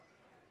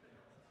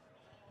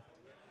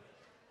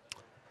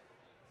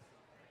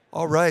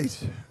All right.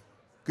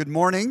 Good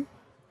morning.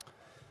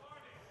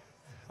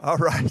 All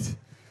right.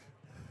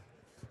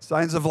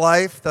 Signs of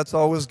life, that's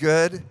always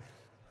good.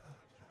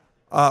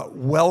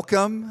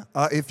 Welcome.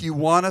 If you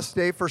want to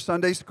stay for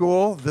Sunday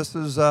school, this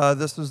is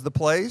the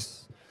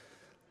place.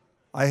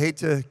 I hate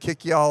to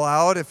kick y'all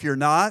out if you're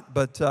not,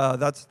 but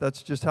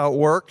that's just how it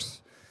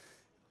works.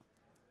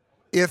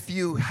 If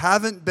you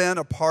haven't been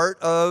a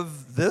part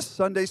of this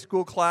Sunday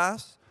school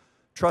class,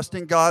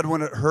 Trusting God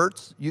When It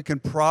Hurts, you can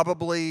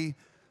probably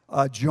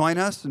join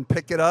us and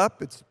pick it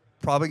up. It's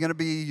probably going to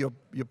be,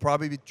 you'll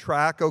probably be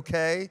track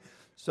okay.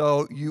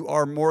 So you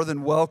are more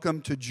than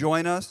welcome to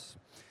join us.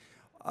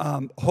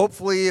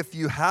 Hopefully, if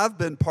you have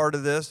been part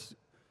of this,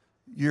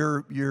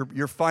 you're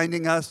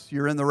finding us,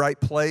 you're in the right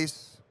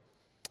place.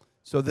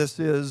 So this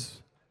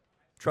is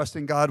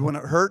Trusting God When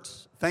It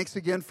Hurts. Thanks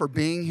again for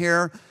being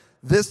here.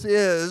 This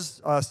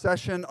is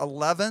session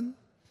 11.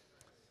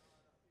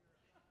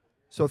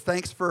 So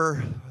thanks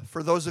for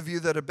those of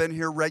you that have been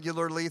here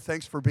regularly.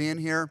 Thanks for being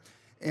here.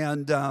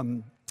 And I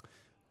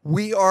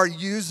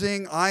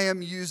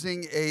am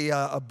using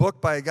a book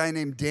by a guy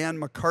named Dan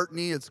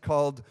McCartney. It's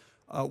called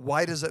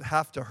Why Does It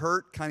Have to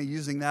Hurt? Kind of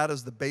using that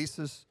as the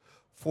basis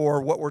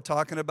for what we're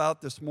talking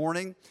about this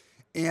morning.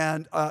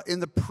 And in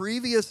the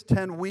previous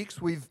 10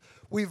 weeks, we've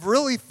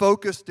really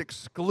focused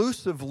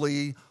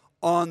exclusively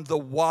on the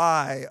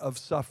why of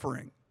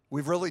suffering.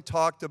 We've really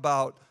talked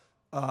about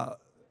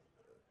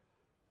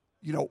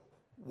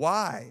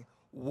why?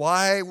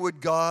 Why would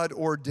God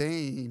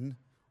ordain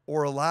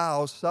or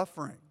allow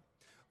suffering?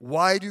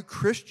 Why do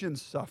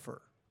Christians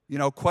suffer?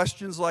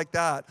 Questions like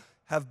that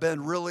have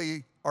been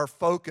really our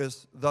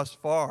focus thus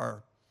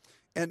far.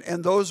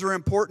 And those are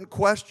important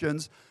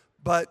questions,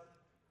 but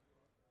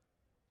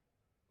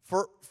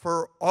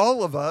for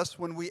all of us,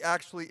 when we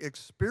actually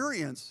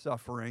experience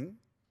suffering,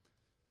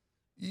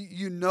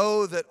 you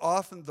know that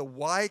often the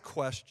why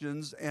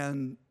questions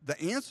and the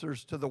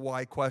answers to the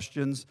why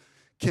questions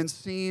can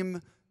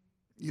seem,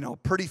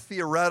 pretty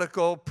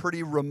theoretical,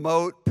 pretty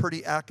remote,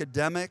 pretty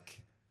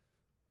academic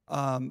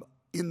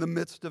in the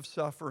midst of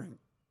suffering.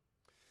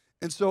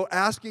 And so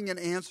asking and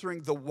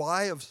answering the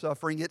why of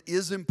suffering, it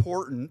is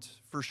important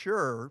for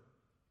sure,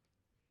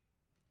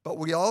 but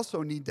we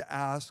also need to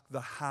ask the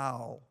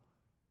how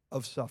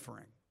of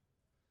suffering.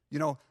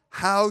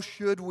 How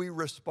should we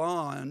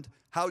respond?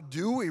 How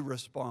do we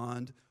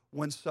respond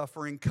when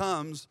suffering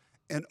comes?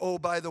 And oh,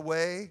 by the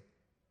way,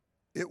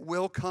 it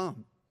will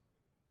come.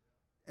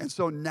 And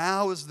so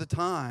now is the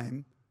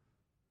time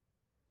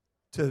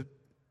to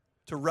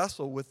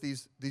wrestle with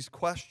these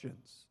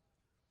questions.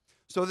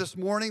 So this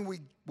morning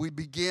we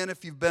begin,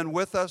 if you've been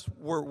with us,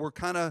 we're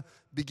kind of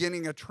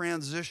beginning a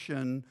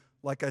transition,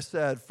 like I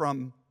said,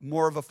 from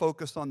more of a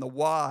focus on the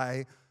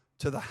why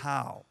to the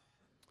how.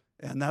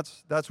 And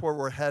that's where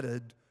we're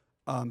headed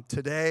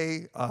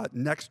today,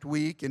 next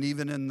week, and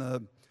even in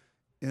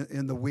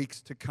the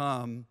weeks to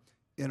come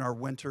in our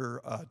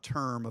winter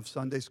term of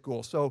Sunday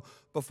school. So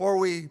before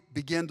we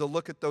begin to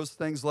look at those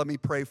things, let me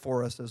pray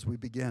for us as we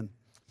begin.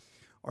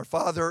 Our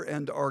Father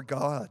and our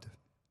God,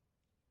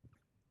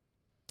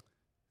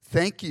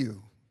 thank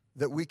you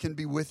that we can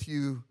be with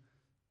you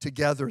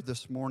together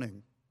this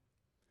morning.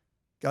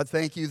 God,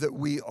 thank you that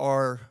we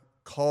are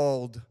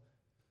called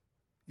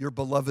your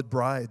beloved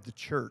bride, the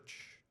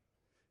church.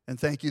 And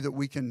thank you that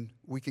we can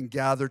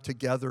gather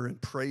together and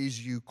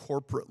praise you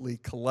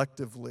corporately,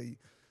 collectively.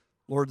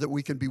 Lord, that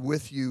we can be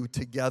with you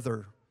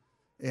together.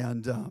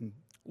 And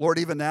Lord,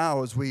 even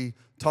now as we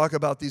talk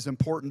about these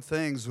important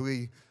things,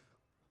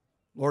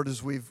 Lord,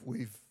 as we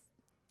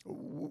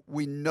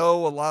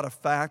know a lot of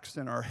facts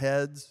in our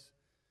heads,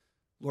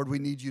 Lord, we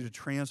need you to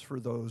transfer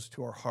those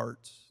to our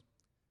hearts,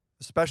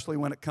 especially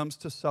when it comes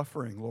to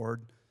suffering,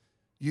 Lord.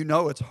 You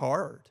know it's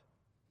hard.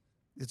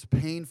 It's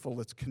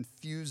painful. It's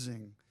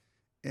confusing.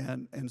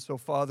 And so,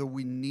 Father,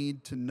 we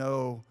need to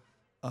know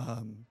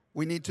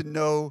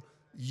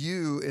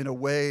you in a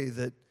way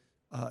that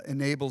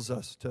enables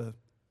us to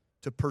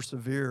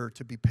persevere,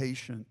 to be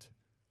patient,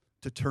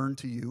 to turn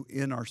to you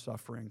in our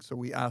suffering. So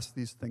we ask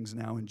these things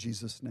now in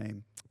Jesus'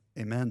 name.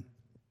 Amen.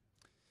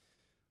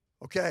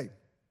 Okay.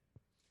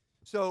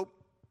 So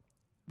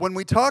when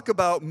we talk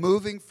about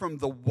moving from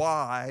the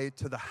why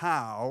to the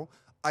how,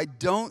 I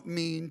don't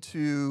mean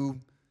to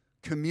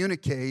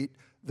communicate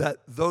that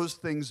those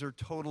things are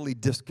totally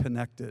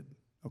disconnected,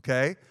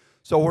 okay?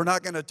 So we're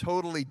not going to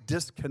totally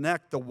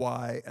disconnect the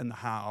why and the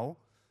how.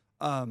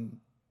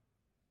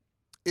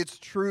 It's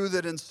true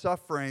that in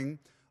suffering,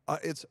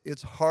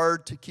 it's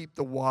hard to keep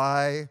the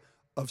why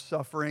of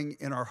suffering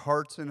in our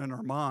hearts and in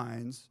our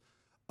minds.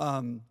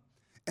 And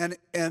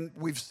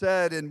we've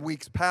said in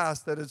weeks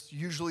past that it's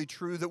usually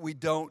true that we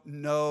don't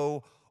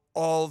know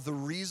all the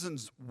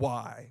reasons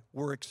why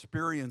we're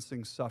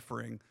experiencing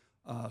suffering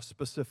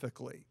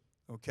specifically,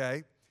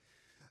 okay?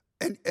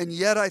 And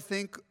yet I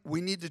think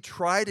we need to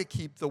try to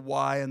keep the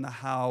why and the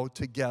how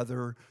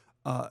together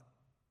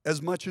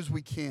as much as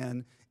we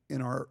can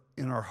in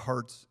our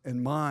hearts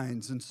and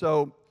minds. And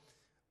so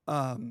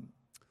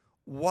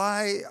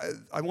why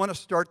I want to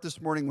start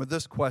this morning with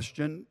this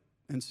question,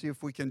 and see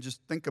if we can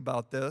just think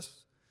about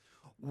this.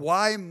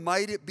 Why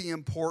might it be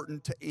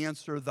important to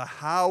answer the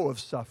how of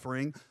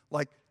suffering?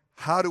 Like,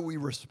 how do we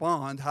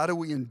respond? How do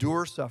we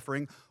endure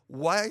suffering?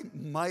 Why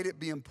might it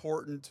be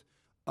important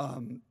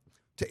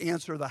to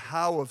answer the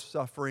how of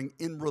suffering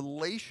in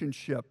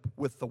relationship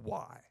with the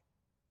why?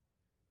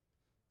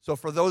 So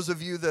for those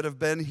of you that have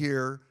been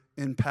here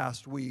in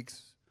past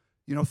weeks,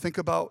 think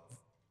about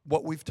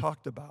what we've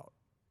talked about.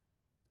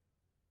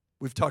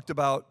 We've talked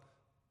about,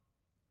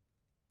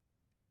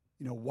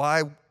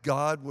 why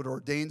God would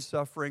ordain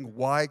suffering,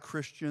 why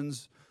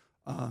Christians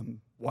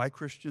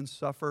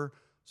suffer.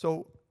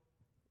 So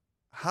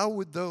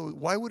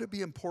why would it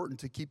be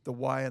important to keep the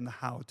why and the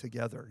how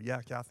together?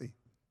 Yeah, Kathy.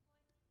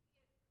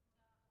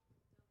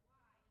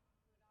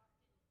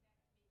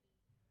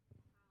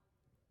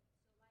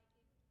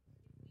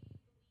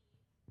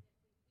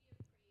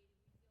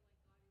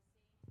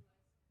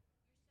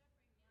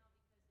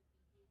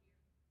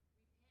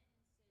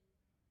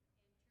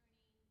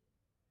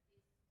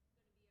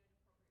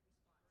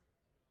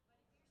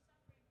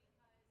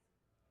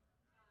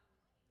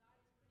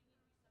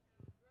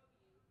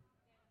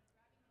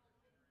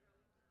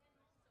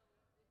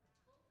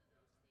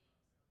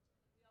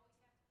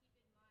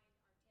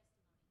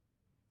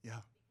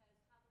 Yeah.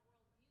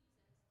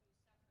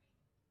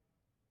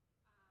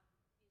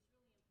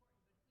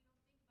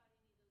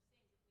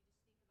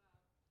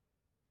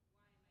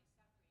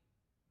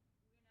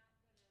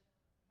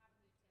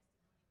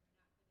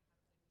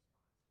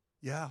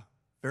 Yeah,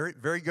 very,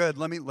 very good.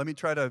 Let me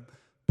try to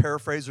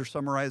paraphrase or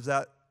summarize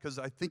that, because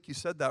I think you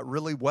said that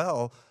really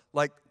well.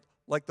 Like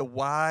the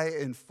why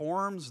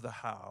informs the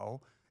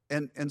how,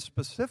 and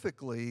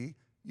specifically,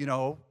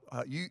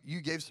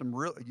 you gave some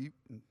real.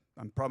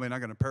 I'm probably not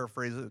going to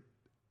paraphrase it,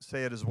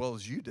 say it as well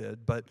as you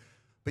did, but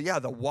yeah,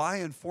 the why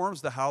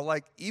informs the how.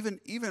 Like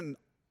even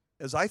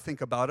as I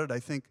think about it, I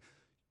think,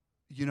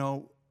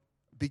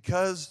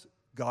 because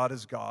God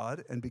is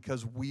God, and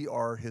because we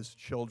are His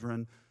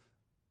children,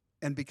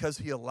 and because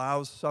He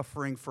allows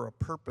suffering for a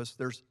purpose,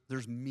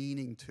 there's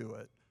meaning to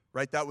it,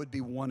 right? That would be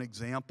one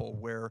example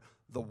where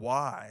the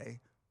why,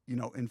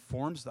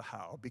 informs the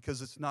how,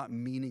 because it's not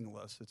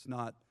meaningless. It's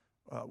not,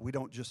 we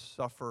don't just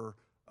suffer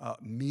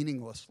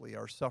meaninglessly.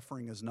 Our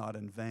suffering is not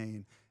in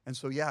vain. And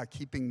so, yeah,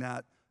 keeping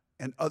that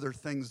and other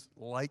things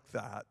like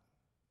that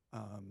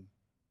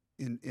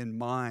in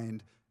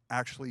mind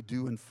actually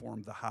do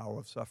inform the how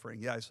of suffering.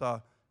 Yeah, I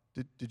saw,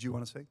 did you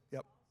want to say?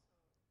 Yep.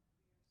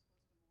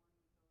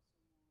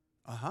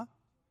 Uh-huh.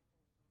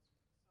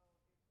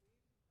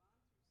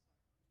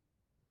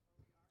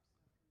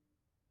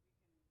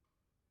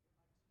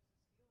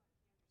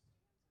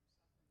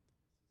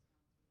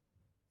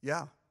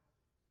 Yeah.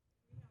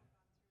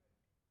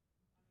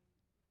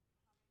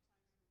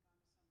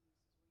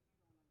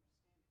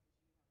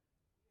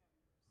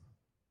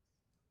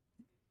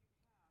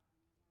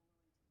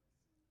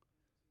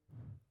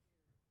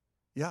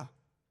 Yeah.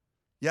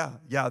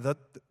 Yeah,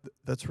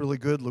 that's really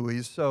good,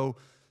 Louise. So,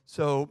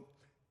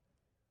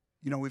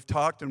 we've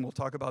talked, and we'll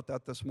talk about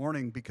that this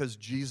morning, because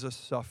Jesus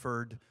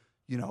suffered,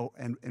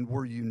 and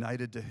we're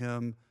united to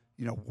Him.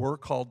 We're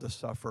called to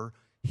suffer.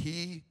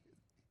 He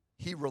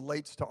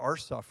relates to our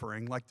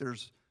suffering, like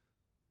there's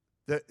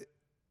that,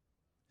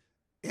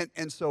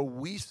 and so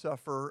we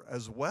suffer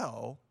as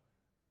well,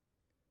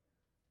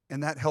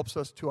 and that helps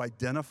us to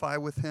identify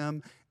with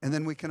Him, and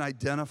then we can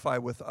identify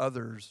with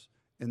others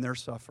in their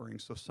suffering.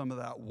 So some of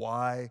that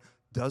why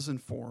does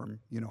inform,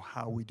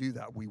 how we do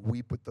that. We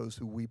weep with those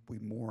who weep. We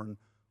mourn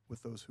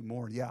with those who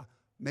mourn. Yeah.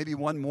 Maybe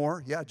one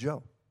more. Yeah,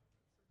 Joe.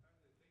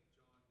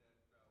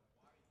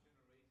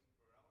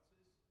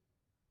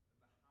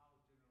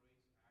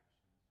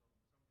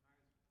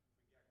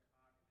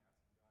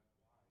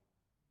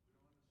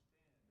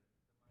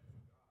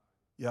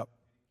 Yep.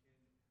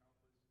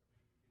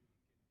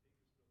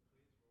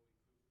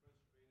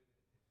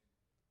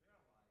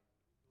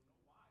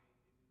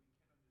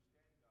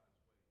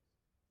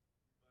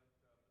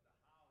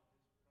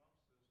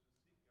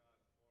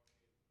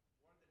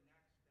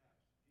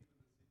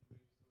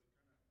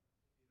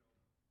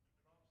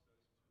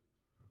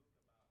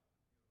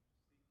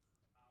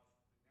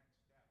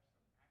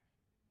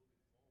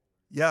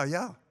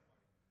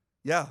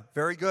 Yeah.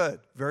 Very good.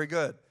 Very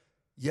good.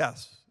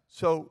 Yes.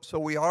 So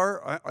we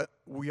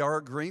are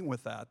agreeing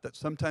with that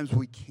sometimes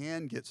we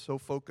can get so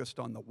focused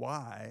on the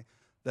why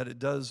that it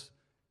does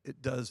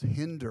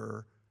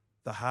hinder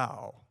the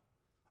how.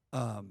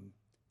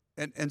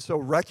 And so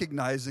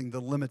recognizing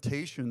the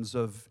limitations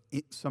of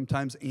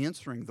sometimes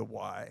answering the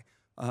why,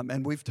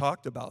 and we've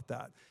talked about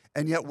that.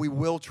 And yet we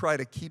will try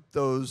to keep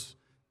those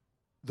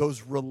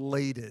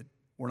related.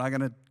 We're not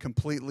going to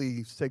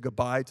completely say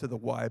goodbye to the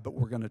why, but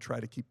we're going to try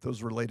to keep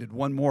those related.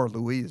 One more,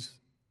 Louise.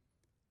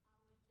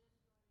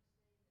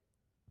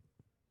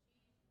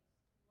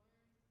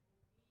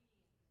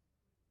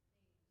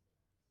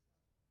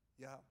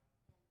 Yeah.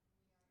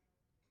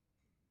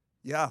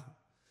 Yeah.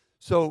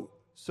 So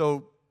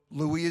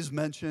Louise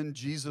mentioned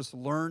Jesus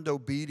learned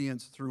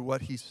obedience through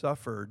what He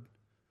suffered.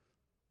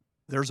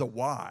 There's a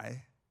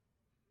why.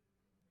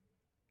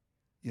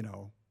 you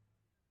know,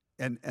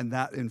 and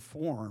that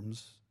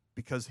informs,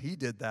 because he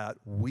did that,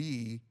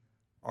 we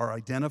are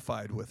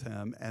identified with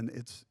him, and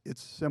it's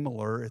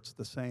similar, it's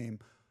the same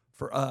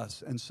for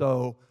us. And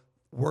so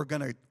we're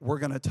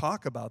gonna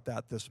talk about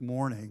that this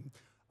morning.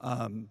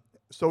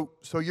 So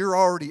you're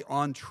already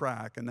on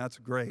track, and that's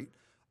great.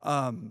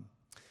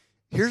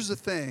 Here's the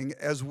thing,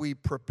 as we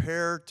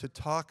prepare to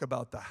talk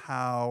about the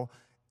how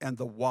and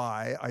the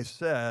why, I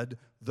said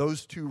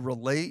those two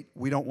relate.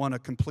 We don't want to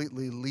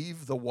completely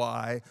leave the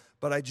why,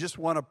 but I just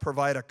want to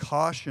provide a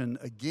caution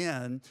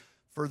again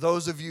for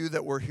those of you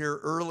that were here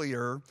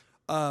earlier.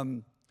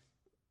 I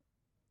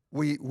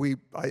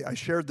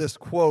shared this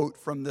quote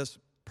from this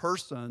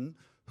person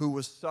who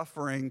was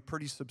suffering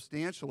pretty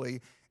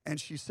substantially, and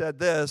she said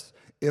this: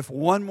 if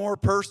one more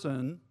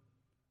person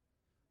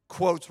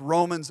quotes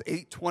Romans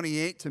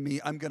 8:28 to me,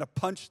 I'm going to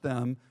punch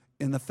them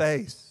in the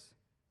face.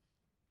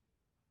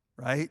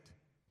 Right?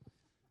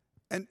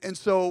 And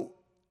so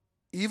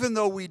even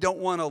though we don't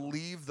want to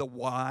leave the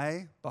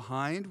why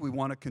behind, we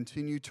want to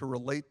continue to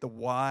relate the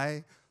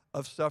why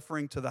of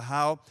suffering to the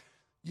how.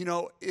 You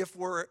know, if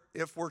we're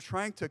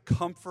trying to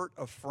comfort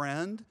a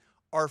friend,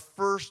 our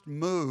first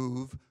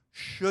move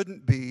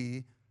shouldn't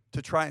be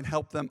to try and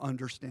help them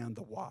understand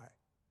the why.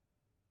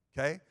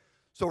 Okay?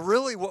 So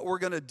really what we're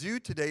going to do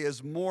today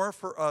is more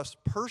for us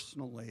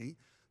personally,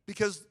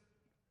 because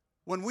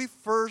when we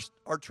first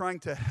are trying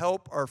to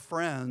help our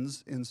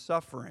friends in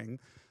suffering,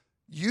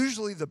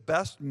 usually the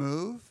best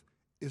move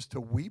is to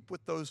weep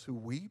with those who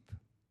weep.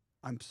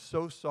 I'm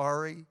so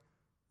sorry,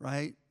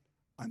 right?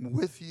 I'm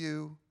with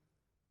you,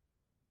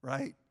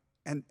 right?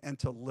 And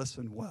to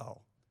listen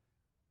well.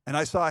 And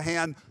I saw a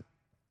hand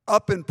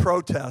up in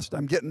protest.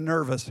 I'm getting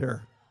nervous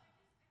here.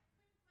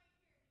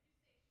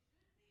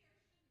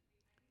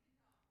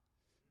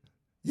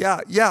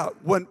 Yeah.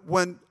 When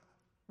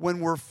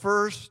we're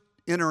first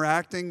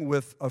interacting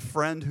with a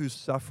friend who's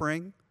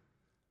suffering,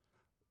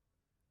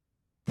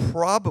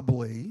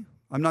 probably,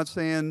 I'm not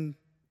saying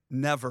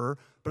never,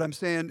 but I'm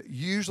saying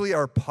usually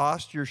our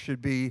posture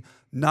should be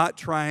not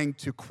trying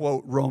to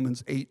quote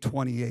Romans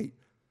 8:28,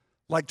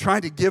 like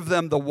trying to give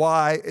them the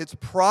why. It's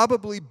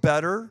probably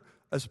better,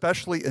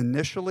 especially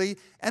initially,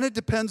 and it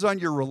depends on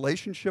your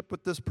relationship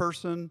with this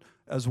person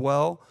as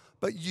well,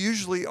 but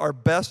usually our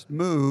best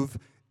move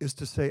is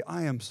to say,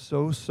 I am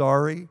so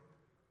sorry,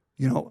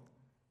 you know,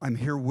 I'm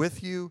here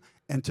with you,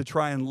 and to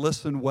try and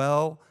listen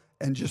well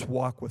and just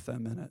walk with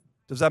them in it.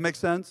 Does that make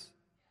sense?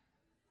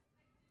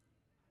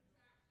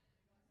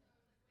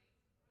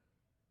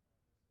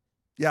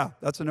 Yeah,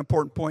 that's an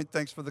important point.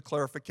 Thanks for the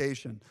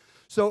clarification.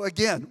 So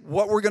again,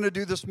 what we're going to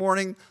do this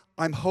morning,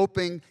 I'm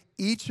hoping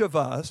each of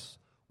us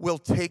will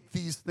take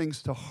these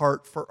things to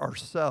heart for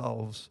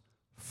ourselves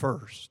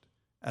first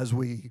as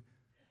we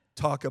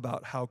talk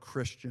about how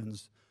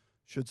Christians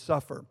should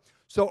suffer.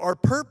 So our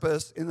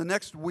purpose in the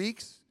next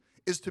weeks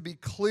is to be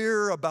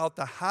clear about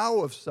the how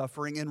of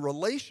suffering in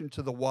relation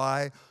to the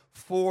why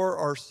for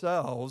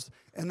ourselves.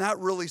 And that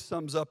really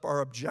sums up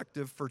our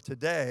objective for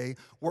today.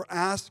 We're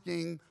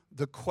asking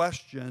the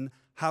question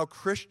how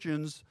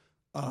Christians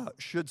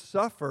should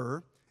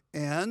suffer,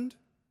 and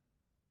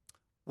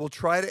we'll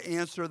try to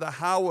answer the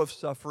how of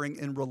suffering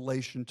in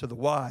relation to the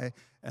why.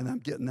 And I'm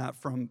getting that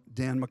from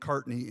Dan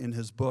McCartney in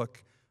his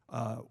book,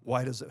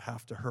 Why Does It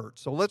Have to Hurt?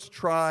 So let's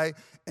try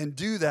and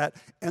do that.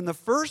 And the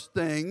first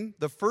thing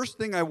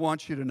I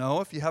want you to know,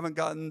 if you haven't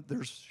gotten,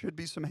 there should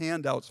be some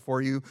handouts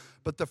for you,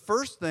 but the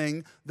first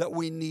thing that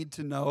we need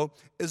to know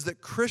is that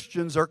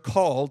Christians are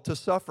called to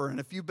suffer. And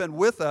if you've been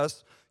with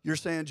us, you're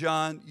saying,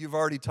 John, you've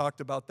already talked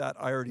about that.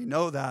 I already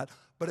know that.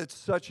 But it's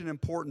such an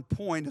important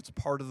point. It's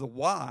part of the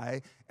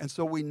why. And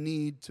so we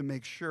need to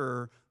make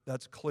sure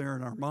that's clear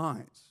in our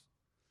minds.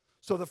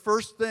 So the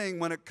first thing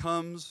when it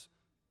comes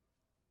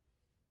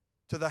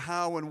to the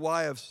how and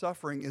why of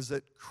suffering is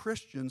that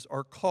Christians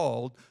are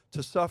called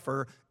to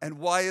suffer. And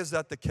why is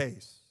that the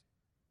case?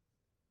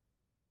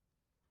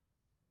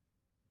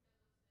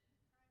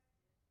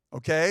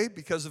 Okay,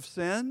 because of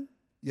sin?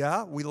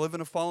 Yeah, we live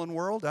in a fallen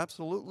world,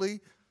 absolutely.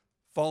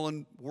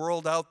 Fallen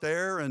world out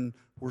there, and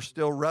we're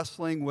still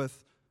wrestling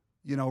with,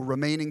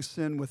 remaining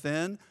sin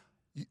within.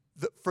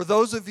 For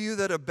those of you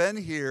that have been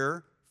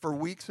here for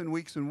weeks and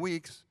weeks and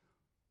weeks,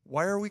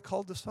 why are we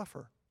called to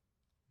suffer?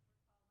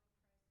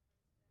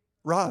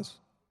 Roz.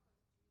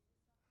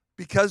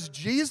 Because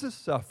Jesus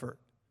suffered.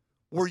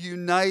 We're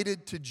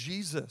united to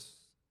Jesus.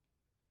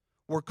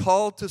 We're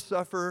called to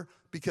suffer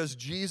because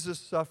Jesus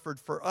suffered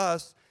for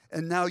us,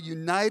 and now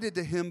united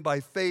to him by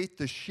faith,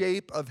 the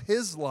shape of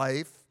his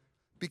life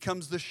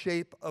becomes the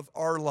shape of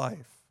our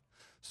life.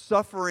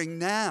 Suffering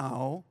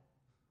now,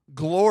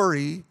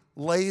 glory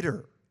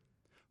later.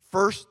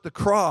 First the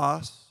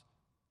cross,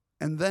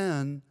 and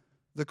then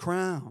the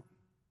crown.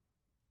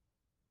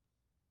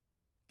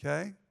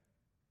 Okay?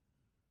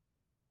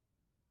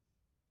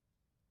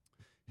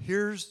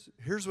 Here's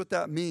what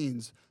that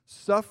means.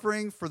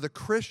 Suffering for the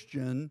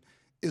Christian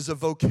is a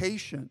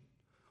vocation.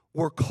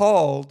 We're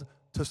called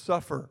to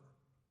suffer.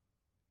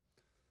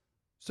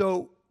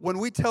 So when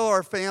we tell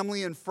our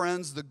family and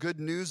friends the good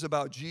news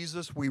about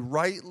Jesus, we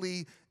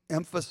rightly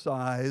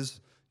emphasize,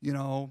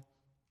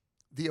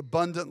 the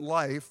abundant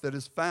life that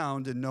is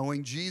found in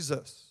knowing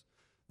Jesus.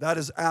 That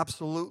is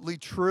absolutely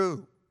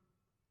true.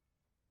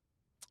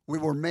 We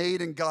were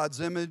made in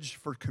God's image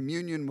for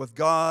communion with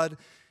God,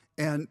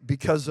 and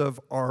because of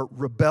our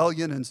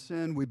rebellion and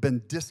sin, we've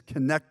been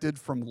disconnected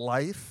from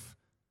life.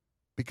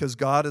 Because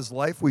God is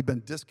life, we've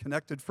been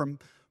disconnected from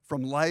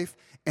life,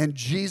 and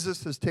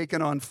Jesus has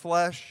taken on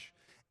flesh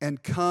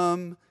and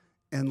come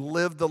and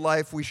lived the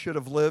life we should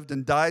have lived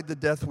and died the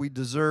death we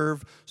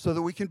deserve so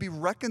that we can be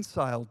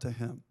reconciled to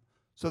him,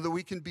 so that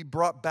we can be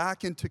brought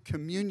back into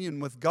communion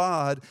with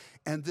God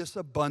and this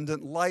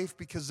abundant life,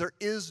 because there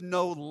is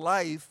no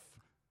life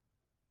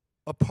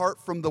apart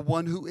from the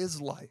one who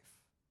is life.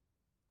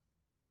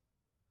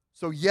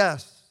 So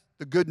yes,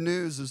 the good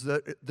news is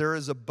that there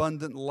is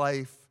abundant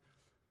life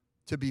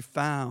to be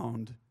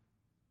found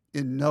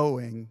in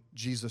knowing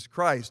Jesus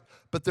Christ.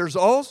 But there's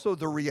also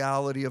the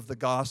reality of the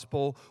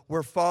gospel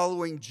where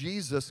following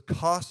Jesus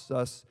costs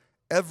us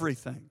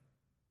everything.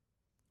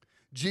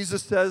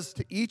 Jesus says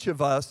to each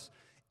of us,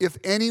 if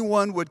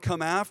anyone would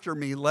come after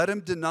me, let him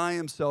deny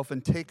himself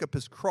and take up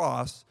his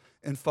cross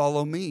and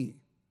follow me.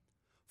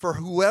 For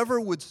whoever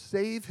would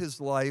save his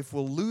life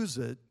will lose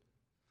it,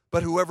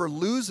 but whoever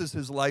loses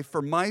his life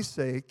for my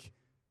sake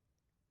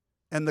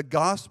and the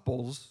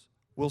gospel's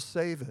will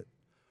save it.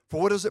 For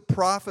what does it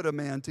profit a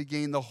man to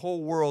gain the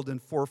whole world and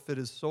forfeit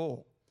his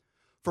soul?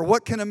 For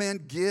what can a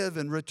man give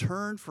in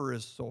return for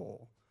his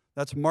soul?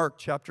 That's Mark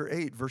chapter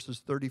 8,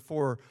 verses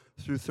 34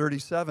 through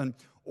 37.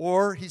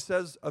 Or he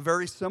says a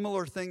very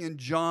similar thing in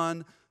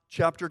John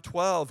chapter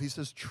 12. He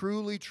says,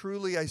 truly,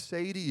 truly, I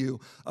say to you,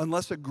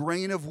 unless a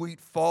grain of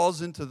wheat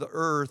falls into the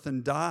earth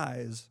and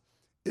dies,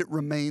 it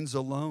remains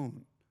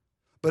alone.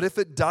 But if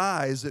it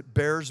dies, it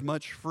bears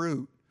much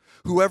fruit.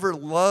 Whoever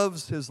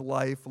loves his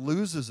life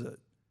loses it,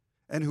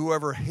 and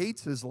whoever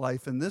hates his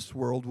life in this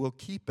world will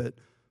keep it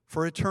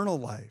for eternal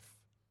life.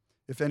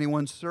 If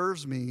anyone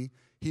serves me,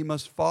 he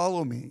must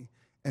follow me,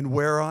 and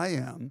where I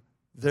am,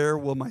 there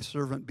will my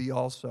servant be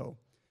also.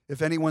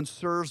 If anyone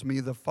serves me,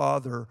 the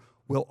Father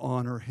will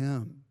honor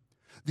him.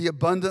 The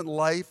abundant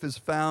life is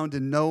found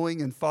in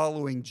knowing and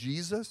following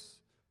Jesus.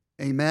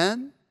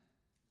 Amen?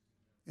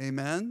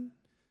 Amen?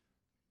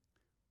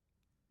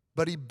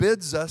 But he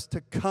bids us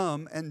to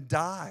come and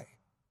die.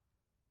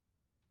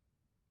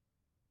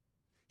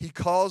 He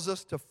calls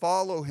us to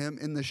follow him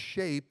in the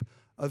shape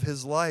of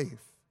his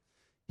life.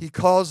 He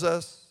calls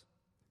us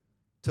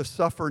to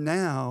suffer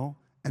now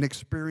and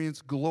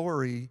experience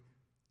glory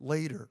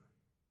later.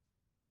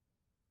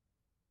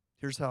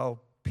 Here's how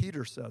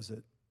Peter says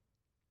it.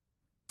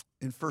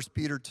 In 1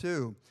 Peter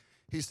 2,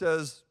 he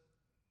says,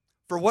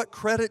 for what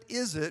credit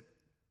is it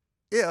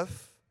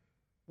if,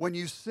 when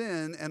you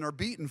sin and are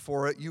beaten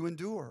for it, you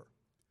endure?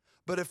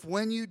 But if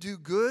when you do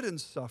good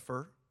and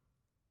suffer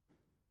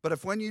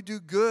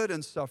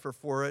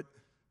for it,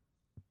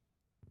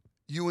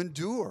 you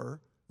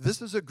endure,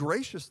 this is a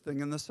gracious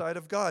thing in the sight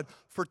of God.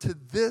 For to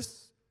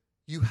this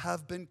you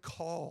have been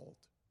called.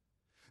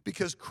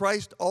 Because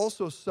Christ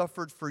also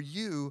suffered for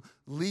you,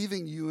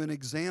 leaving you an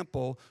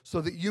example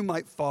so that you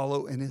might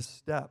follow in his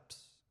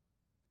steps.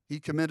 He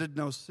committed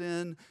no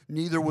sin,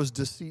 neither was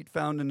deceit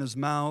found in his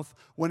mouth.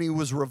 When he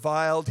was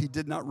reviled, he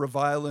did not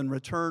revile in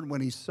return.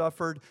 When he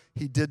suffered,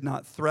 he did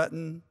not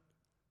threaten,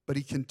 but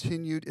he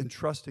continued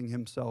entrusting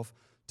himself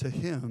to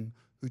him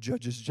who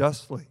judges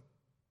justly.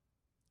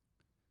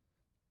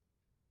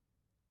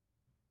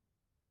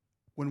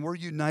 When we're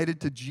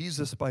united to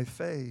Jesus by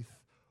faith,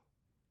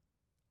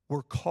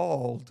 we're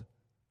called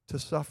to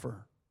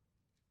suffer.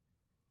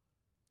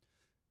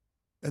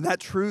 And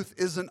that truth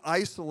isn't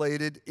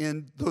isolated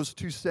in those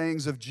two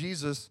sayings of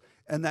Jesus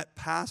and that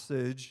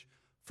passage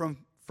from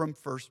 1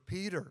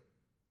 Peter.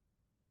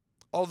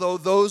 Although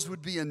those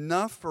would be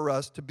enough for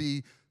us to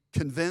be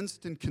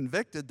convinced and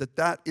convicted that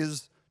that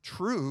is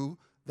true,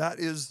 that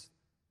is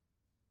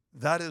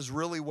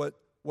really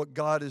what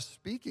God is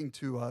speaking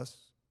to us.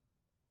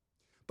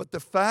 But the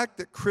fact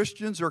that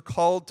Christians are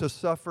called to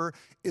suffer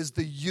is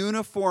the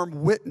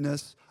uniform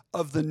witness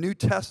of the New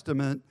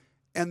Testament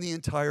and the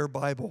entire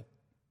Bible.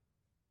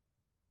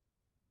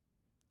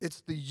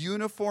 It's the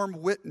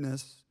uniform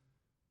witness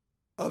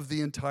of the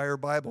entire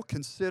Bible.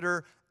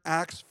 Consider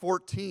Acts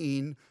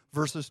 14,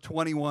 verses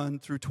 21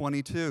 through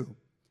 22.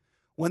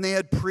 When they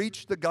had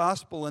preached the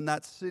gospel in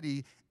that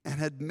city and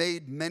had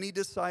made many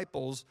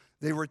disciples,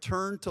 they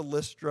returned to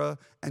Lystra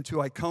and to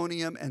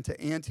Iconium and to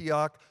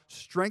Antioch,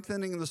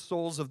 strengthening the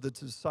souls of the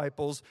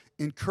disciples,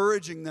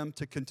 encouraging them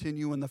to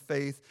continue in the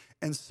faith,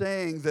 and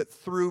saying that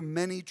through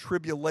many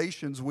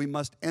tribulations we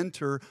must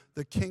enter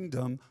the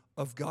kingdom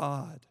of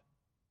God.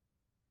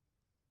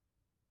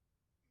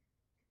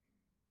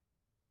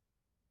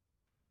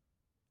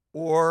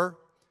 Or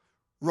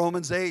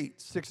Romans 8,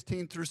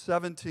 16 through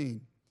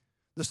 17.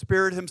 The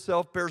Spirit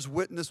himself bears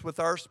witness with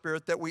our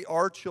spirit that we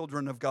are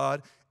children of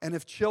God, and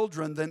if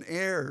children, then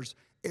heirs,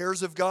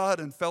 heirs of God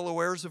and fellow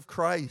heirs of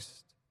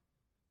Christ.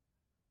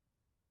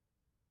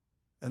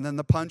 And then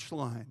the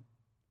punchline,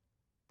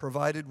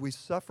 provided we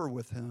suffer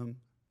with him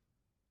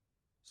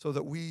so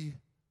that we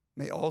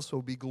may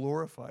also be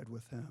glorified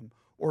with him.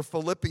 Or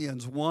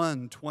Philippians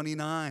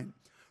 1:29,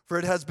 for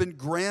it has been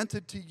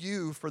granted to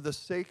you for the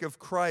sake of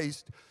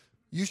Christ,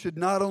 you should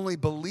not only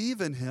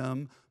believe in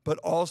him, but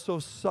also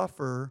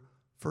suffer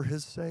for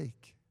his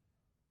sake.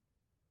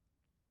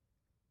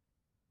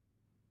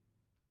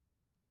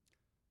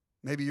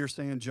 Maybe you're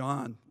saying,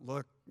 John,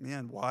 look,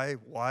 man, why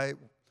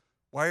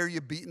are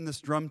you beating this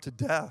drum to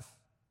death?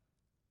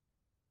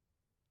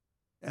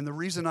 And the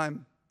reason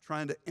I'm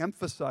trying to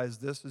emphasize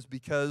this is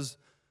because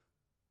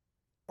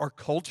our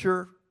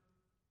culture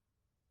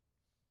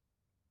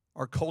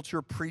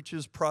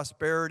preaches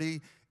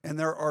prosperity, and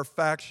there are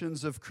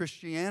factions of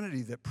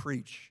Christianity that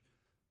preach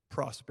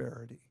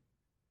prosperity.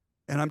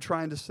 And I'm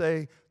trying to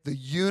say the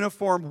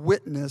uniform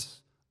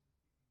witness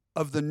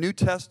of the New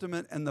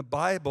Testament and the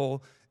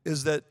Bible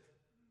is that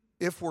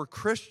if we're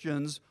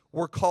Christians,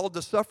 we're called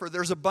to suffer.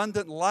 There's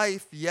abundant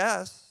life,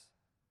 yes,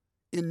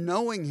 in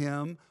knowing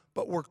him,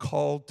 but we're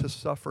called to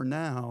suffer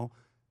now,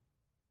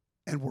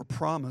 and we're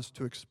promised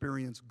to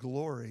experience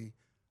glory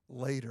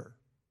later.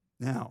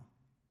 Now,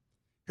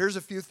 here's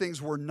a few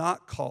things we're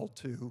not called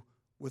to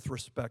with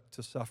respect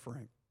to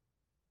suffering.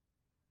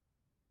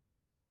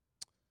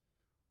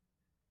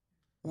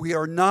 We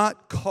are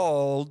not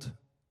called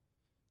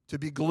to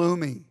be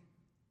gloomy.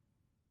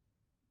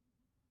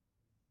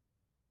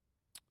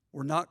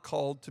 We're not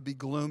called to be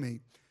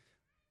gloomy.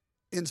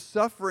 In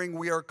suffering,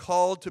 we are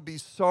called to be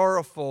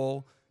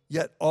sorrowful,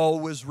 yet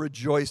always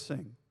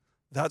rejoicing.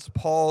 That's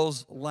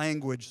Paul's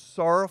language.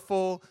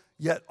 Sorrowful,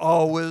 yet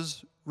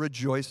always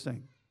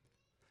rejoicing.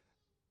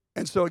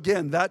 And so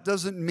again, that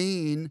doesn't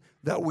mean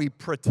that we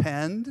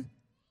pretend,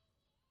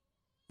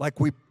 like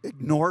we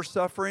ignore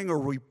suffering, or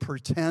we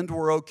pretend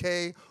we're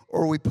okay,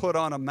 or we put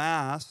on a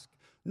mask.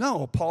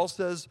 No, Paul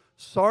says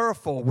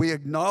sorrowful. We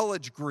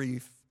acknowledge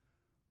grief.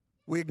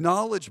 We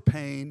acknowledge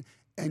pain,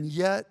 and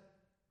yet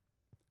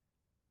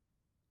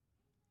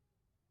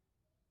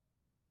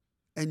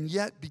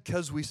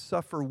because we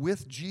suffer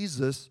with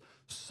Jesus,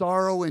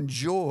 sorrow and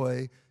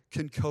joy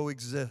can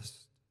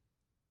coexist.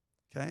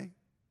 Okay?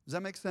 Does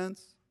that make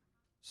sense?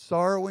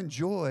 Sorrow and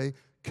joy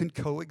can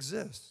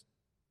coexist.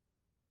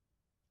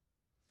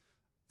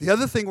 The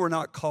other thing we're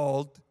not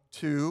called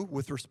to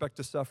with respect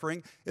to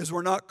suffering is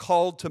we're not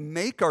called to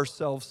make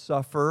ourselves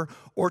suffer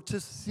or to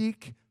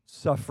seek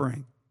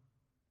suffering.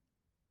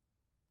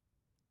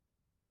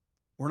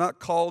 We're not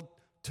called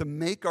to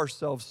make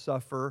ourselves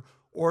suffer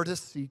or to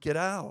seek it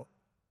out,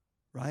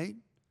 right?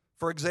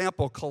 For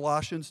example,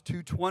 Colossians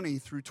 2:20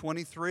 through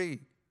 23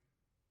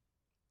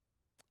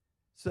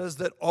 says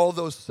that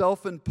although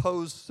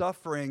self-imposed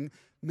suffering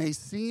may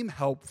seem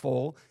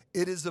helpful,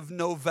 it is of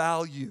no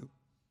value.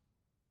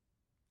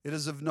 It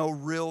is of no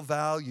real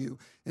value.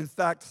 In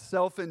fact,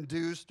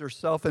 self-induced or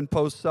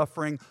self-imposed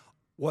suffering,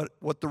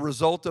 what the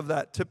result of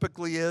that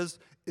typically is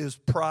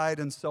pride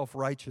and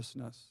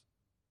self-righteousness.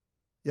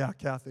 Yeah,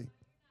 Kathy.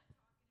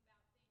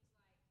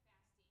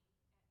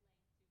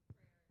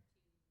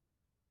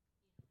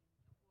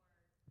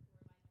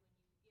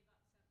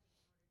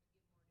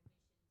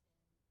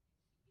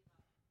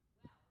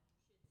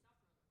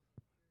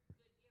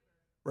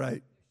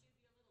 Right.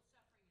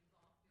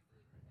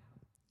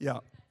 Yeah.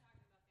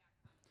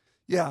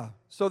 Yeah.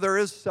 So there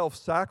is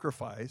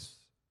self-sacrifice.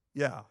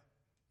 Yeah.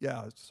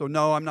 Yeah. So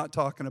no, I'm not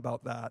talking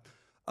about that.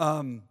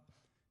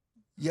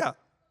 Yeah.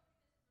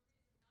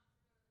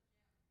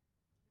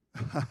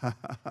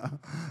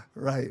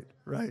 Right.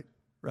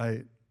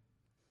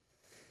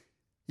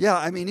 Yeah,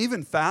 I mean,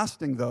 even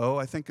fasting, though,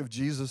 I think of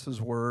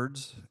Jesus'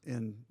 words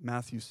in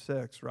Matthew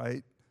 6,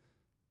 right?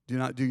 Do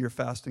not do your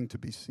fasting to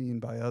be seen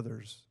by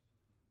others.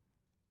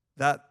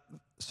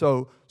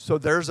 So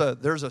there's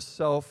a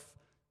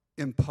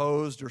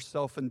self-imposed or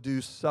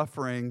self-induced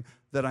suffering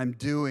that I'm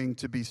doing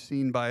to be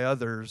seen by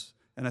others,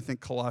 and I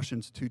think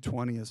Colossians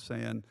 2:20 is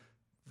saying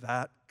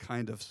that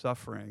kind of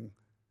suffering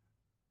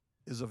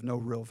is of no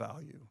real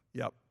value.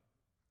 Yep.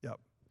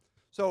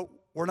 So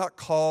we're not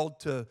called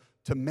to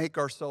make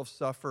ourselves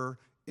suffer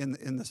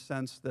in the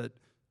sense that,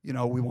 you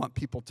know, we want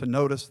people to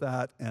notice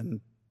that and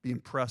be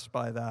impressed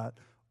by that,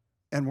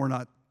 and we're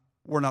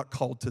not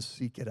called to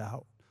seek it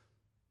out.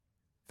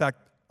 In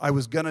fact, I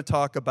was going to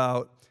talk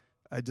about,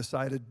 I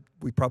decided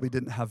we probably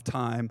didn't have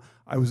time.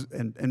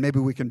 And maybe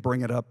we can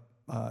bring it up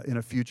in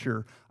a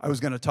future. I was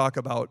going to talk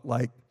about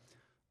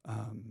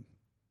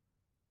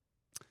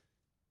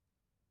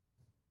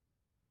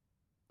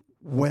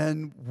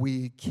when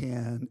we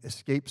can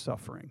escape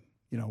suffering.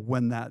 You know,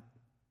 when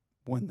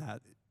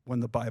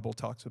the Bible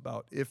talks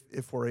about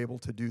if we're able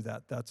to do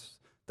that, that's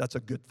a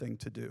good thing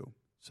to do.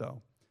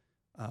 So,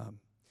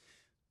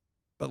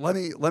 but let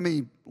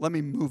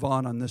me move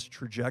on this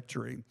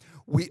trajectory.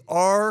 We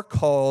are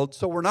called,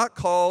 so we're not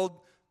called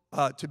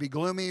to be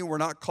gloomy. We're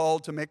not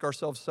called to make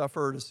ourselves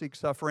suffer or to seek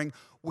suffering.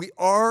 We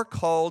are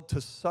called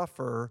to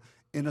suffer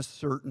in a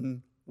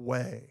certain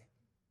way.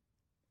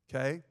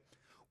 Okay?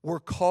 We're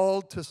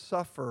called to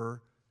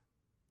suffer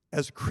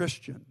as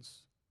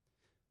Christians.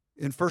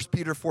 In 1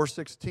 Peter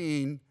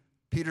 4:16,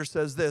 Peter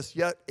says this,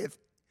 yet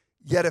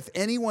if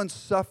anyone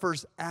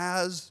suffers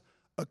as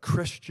a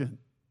Christian,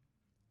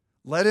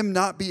 let him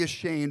not be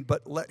ashamed,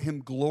 but let him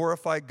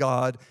glorify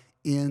God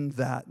in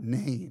that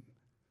name.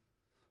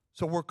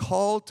 So we're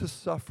called to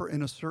suffer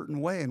in a certain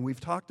way, and we've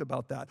talked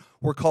about that.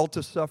 We're called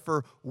to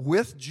suffer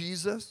with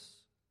Jesus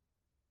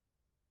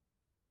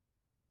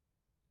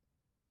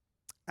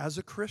as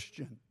a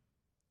Christian.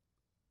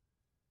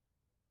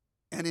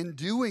 And in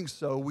doing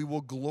so, we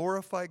will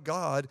glorify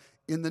God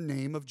in the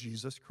name of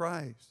Jesus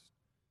Christ.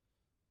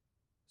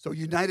 So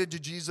united to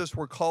Jesus,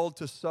 we're called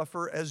to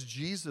suffer as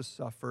Jesus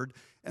suffered.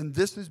 And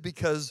this is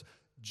because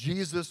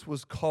Jesus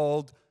was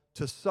called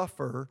to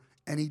suffer,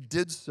 and he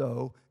did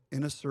so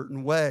in a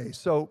certain way.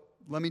 So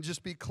let me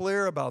just be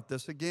clear about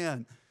this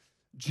again.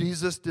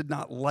 Jesus did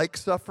not like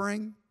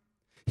suffering.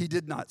 He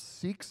did not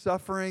seek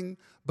suffering.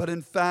 But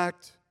in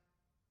fact,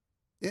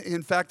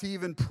 he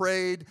even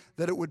prayed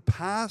that it would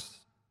pass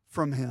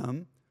from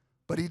him,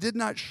 but he did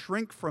not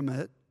shrink from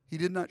it. He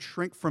did not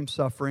shrink from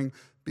suffering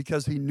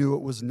because he knew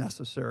it was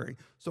necessary.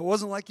 So it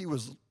wasn't like he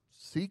was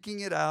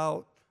seeking it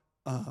out.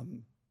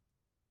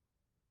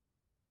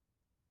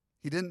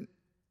 He didn't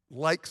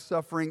like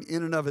suffering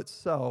in and of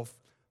itself,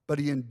 but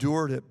he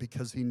endured it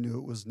because he knew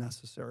it was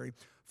necessary.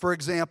 For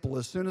example,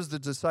 as soon as the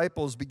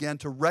disciples began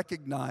to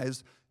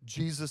recognize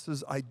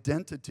Jesus'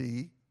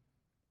 identity,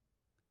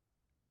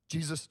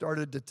 Jesus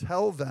started to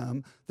tell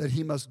them that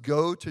he must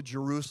go to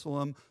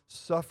Jerusalem,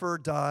 suffer,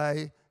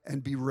 die,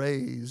 and be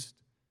raised.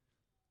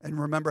 And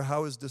remember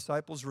how his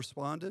disciples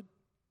responded?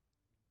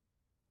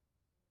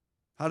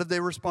 How did they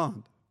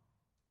respond?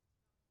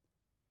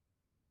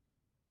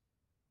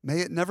 May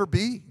it never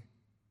be,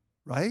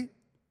 right?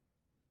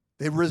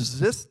 They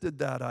resisted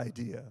that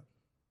idea,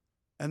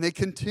 and they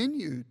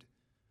continued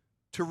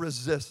to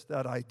resist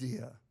that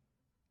idea.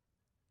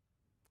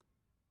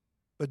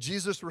 But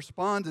Jesus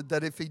responded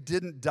that if he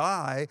didn't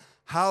die,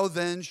 how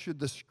then should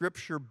the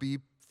scripture be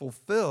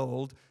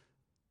fulfilled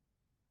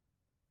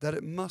that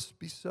it must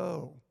be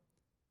so?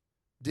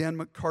 Dan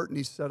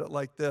McCartney said it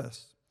like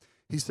this.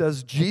 He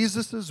says,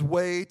 Jesus'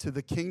 way to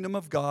the kingdom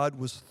of God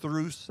was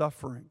through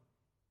suffering.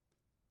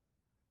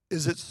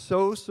 Is it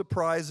so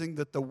surprising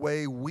that the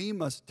way we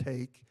must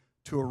take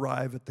to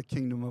arrive at the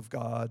kingdom of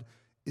God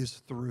is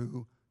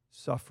through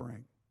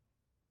suffering?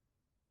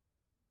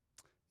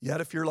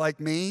 Yet if you're like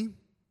me,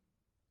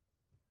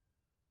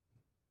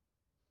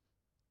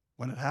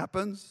 when it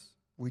happens,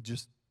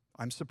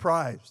 I'm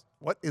surprised.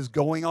 What is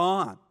going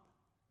on?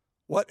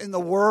 What in the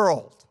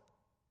world?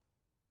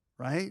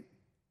 Right?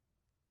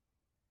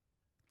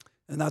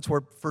 And that's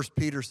where 1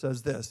 Peter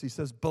says this. He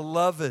says,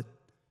 Beloved,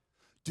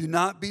 do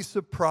not be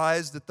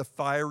surprised at the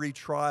fiery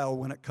trial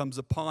when it comes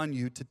upon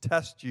you to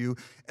test you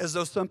as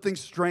though something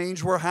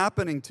strange were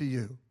happening to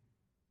you.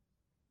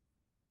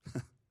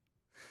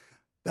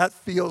 That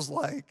feels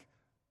like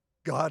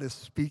God is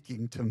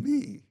speaking to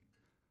me,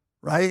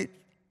 right?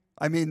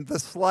 I mean, the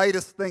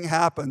slightest thing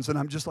happens, and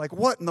I'm just like,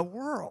 what in the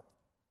world?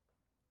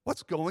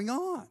 What's going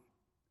on?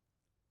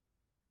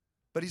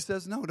 But he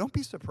says, no, don't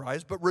be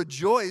surprised, but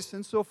rejoice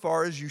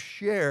insofar as you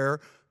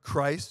share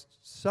Christ's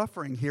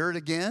suffering. Hear it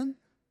again.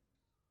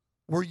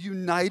 We're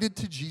united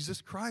to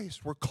Jesus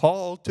Christ. We're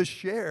called to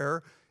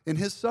share in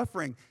his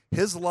suffering.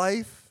 His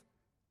life,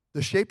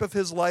 the shape of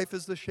his life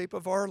is the shape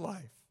of our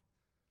life.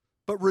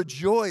 But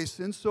rejoice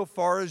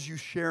insofar as you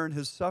share in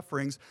his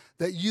sufferings,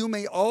 that you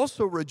may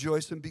also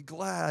rejoice and be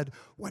glad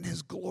when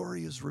his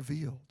glory is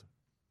revealed.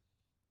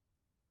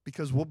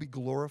 Because we'll be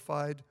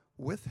glorified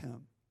with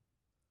him.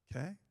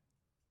 Okay?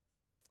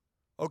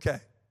 Okay.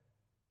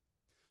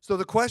 So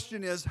the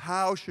question is,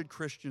 how should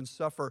Christians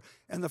suffer?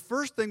 And the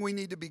first thing we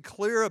need to be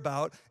clear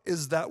about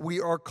is that we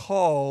are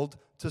called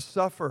to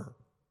suffer.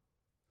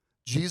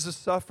 Jesus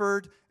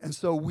suffered, and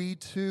so we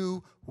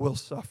too will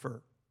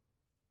suffer.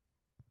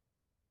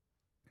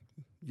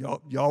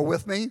 Y'all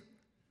with me?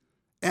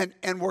 And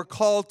we're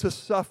called to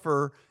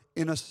suffer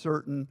in a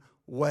certain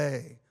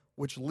way,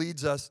 which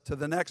leads us to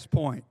the next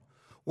point.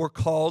 We're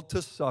called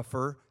to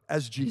suffer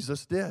as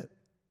Jesus did.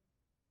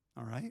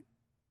 All right?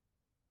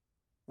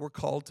 We're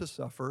called to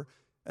suffer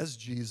as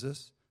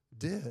Jesus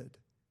did.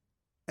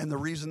 And the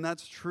reason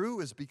that's true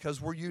is because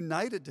we're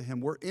united to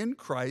him. We're in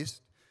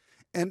Christ.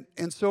 And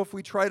so if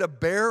we try to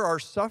bear our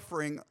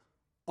suffering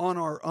on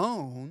our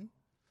own,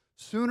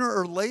 sooner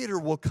or later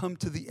we'll come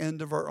to the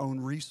end of our own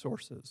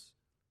resources.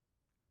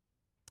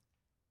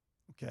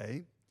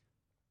 Okay?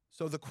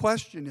 So the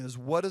question is,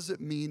 what does it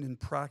mean in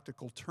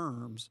practical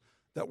terms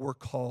that we're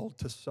called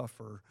to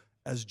suffer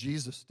as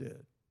Jesus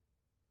did?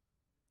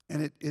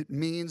 And it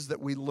means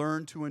that we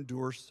learn to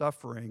endure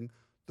suffering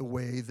the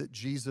way that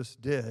Jesus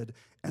did.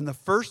 And the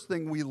first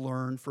thing we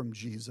learn from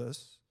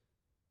Jesus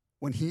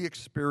when he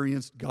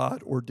experienced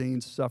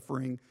God-ordained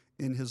suffering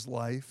in his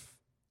life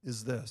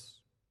is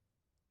this.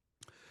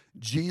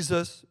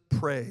 Jesus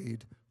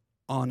prayed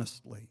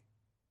honestly.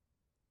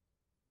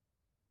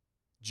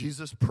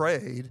 Jesus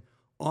prayed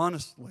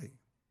honestly.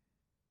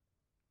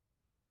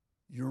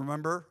 You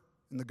remember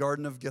in the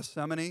Garden of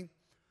Gethsemane?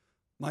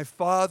 My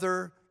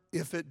Father,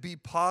 if it be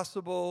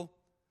possible,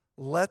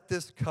 let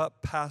this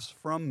cup pass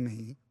from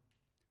me.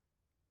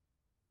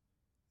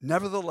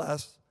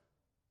 Nevertheless,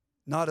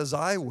 not as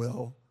I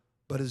will,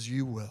 but as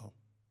you will.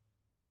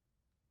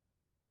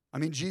 I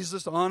mean,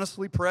 Jesus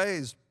honestly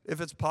prays, if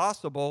it's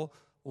possible,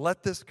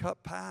 let this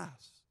cup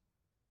pass.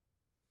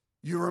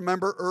 You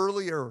remember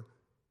earlier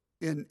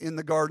in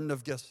the Garden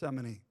of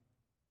Gethsemane,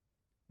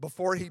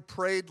 before he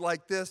prayed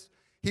like this,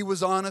 he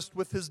was honest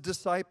with his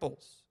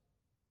disciples.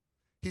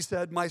 He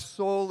said, my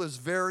soul is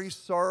very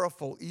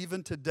sorrowful,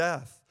 even to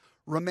death.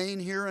 Remain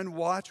here and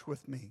watch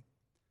with me.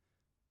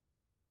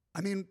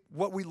 I mean,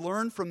 what we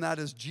learn from that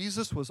is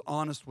Jesus was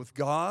honest with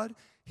God,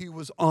 he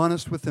was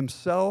honest with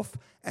himself,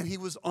 and he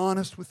was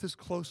honest with his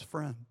close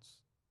friends.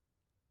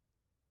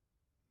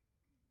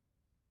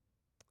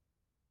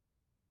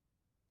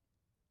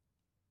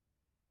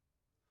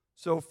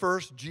 So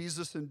first,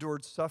 Jesus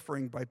endured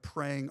suffering by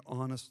praying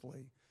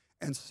honestly.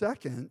 And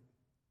second,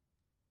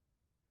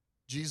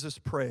 Jesus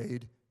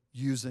prayed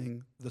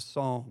using the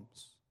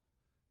Psalms.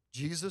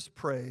 Jesus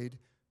prayed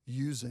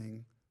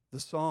using the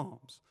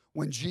Psalms.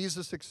 When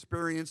Jesus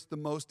experienced the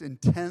most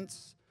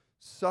intense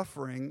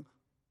suffering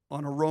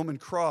on a Roman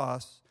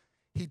cross,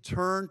 he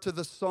turned to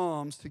the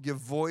Psalms to give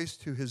voice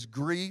to his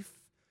grief,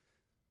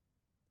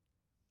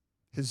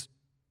 his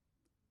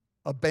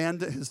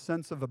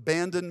sense of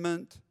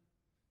abandonment,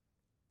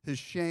 his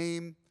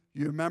shame.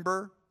 You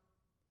remember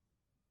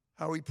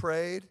how he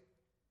prayed?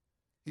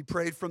 He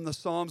prayed from the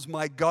Psalms,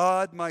 my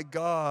God,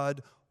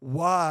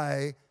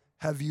 why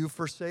have you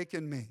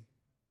forsaken me?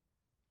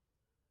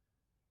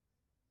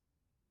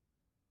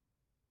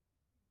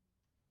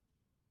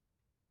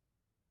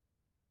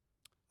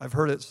 I've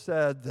heard it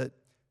said that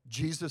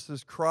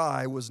Jesus'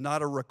 cry was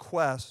not a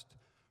request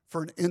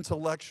for an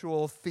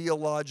intellectual,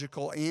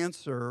 theological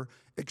answer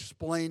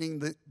explaining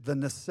the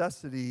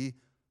necessity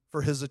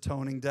for his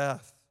atoning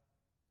death.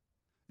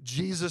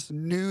 Jesus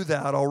knew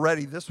that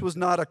already. This was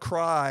not a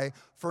cry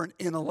for an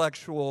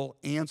intellectual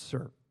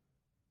answer.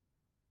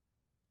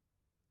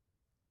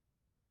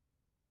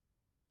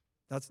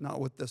 That's not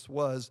what this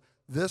was.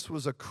 This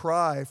was a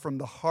cry from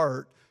the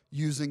heart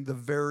using the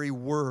very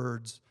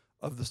words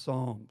of the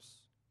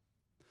Psalms.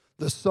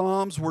 The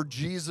Psalms were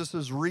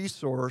Jesus'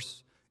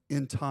 resource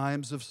in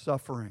times of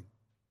suffering.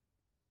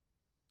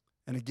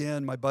 And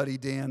again, my buddy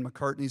Dan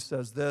McCartney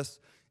says this,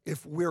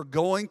 if we're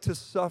going to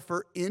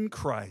suffer in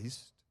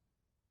Christ,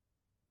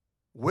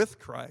 with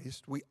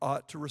Christ, we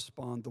ought to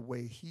respond the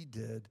way he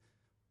did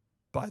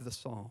by the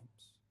Psalms.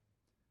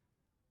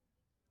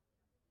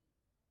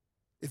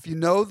 If you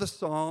know the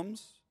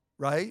Psalms,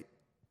 right,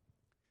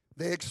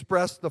 they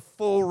express the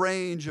full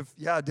range of,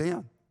 yeah,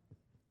 Dan.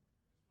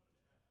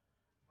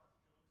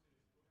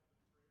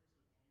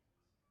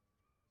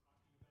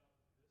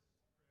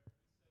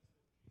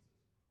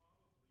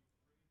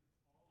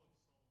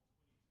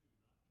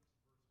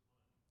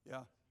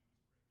 Yeah.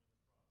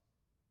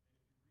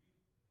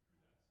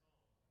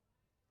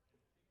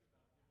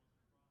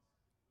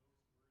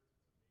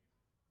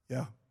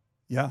 Yeah.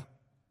 Yeah.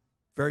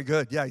 Very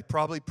good. Yeah, he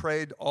probably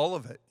prayed all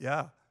of it.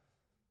 Yeah.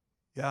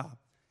 Yeah.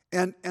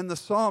 And the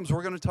Psalms,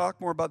 we're going to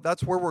talk more about,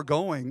 that's where we're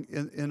going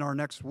in our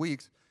next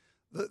weeks.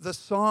 The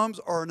Psalms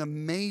are an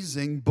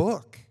amazing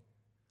book.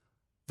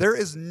 There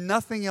is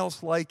nothing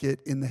else like it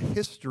in the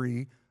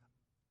history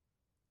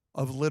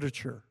of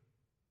literature.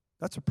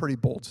 That's a pretty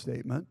bold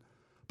statement.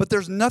 But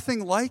there's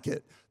nothing like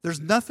it. There's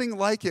nothing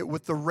like it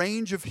with the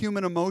range of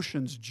human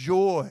emotions,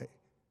 joy,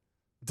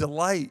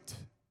 delight,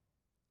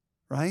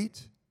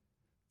 right?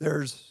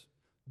 There's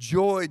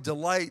joy,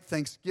 delight,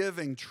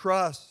 thanksgiving,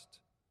 trust,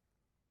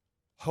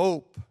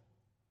 hope.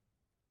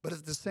 But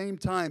at the same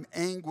time,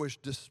 anguish,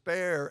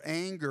 despair,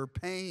 anger,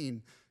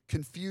 pain,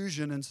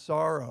 confusion, and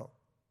sorrow.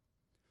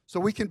 So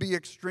we can be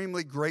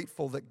extremely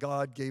grateful that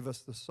God gave us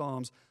the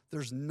Psalms.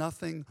 There's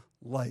nothing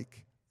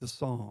like the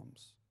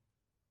Psalms.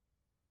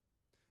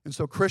 And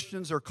so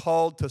Christians are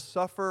called to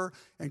suffer,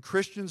 and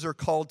Christians are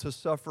called to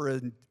suffer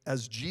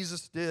as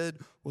Jesus did,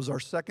 was our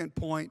second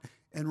point.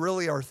 And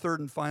really our third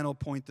and final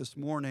point this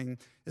morning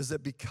is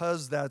that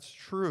because that's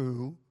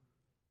true,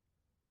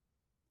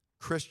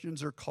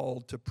 Christians are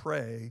called to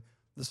pray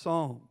the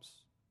Psalms.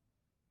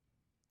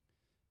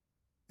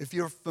 If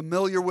you're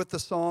familiar with the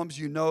Psalms,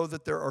 you know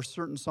that there are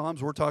certain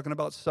Psalms, we're talking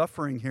about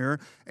suffering here,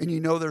 and you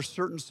know there's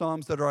certain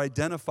Psalms that are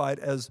identified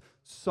as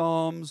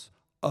Psalms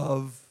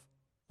of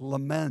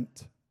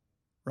lament,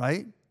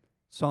 right?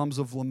 Psalms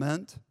of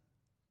lament.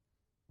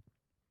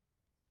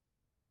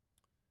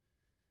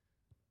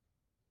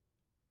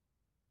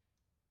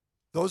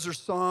 Those are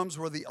Psalms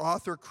where the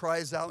author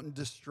cries out in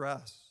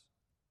distress.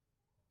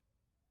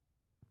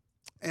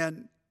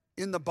 And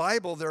in the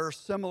Bible, there are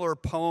similar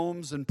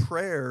poems and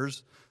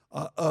prayers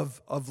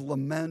of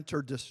lament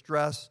or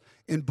distress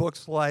in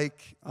books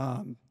like,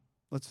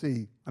 let's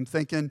see, I'm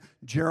thinking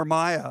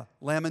Jeremiah,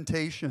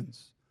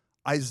 Lamentations,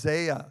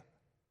 Isaiah,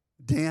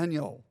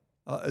 Daniel,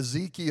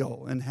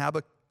 Ezekiel, and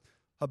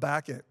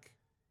Habakkuk.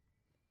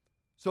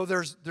 So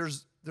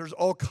there's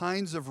all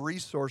kinds of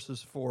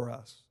resources for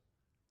us.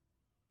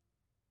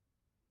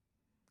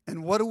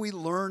 And what do we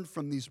learn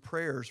from these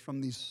prayers, from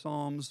these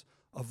psalms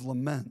of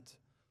lament?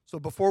 So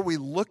before we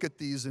look at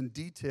these in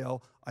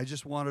detail, I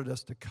just wanted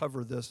us to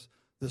cover this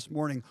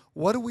morning.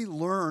 What do we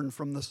learn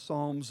from the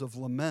psalms of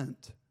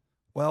lament?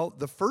 Well,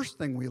 the first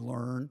thing we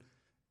learn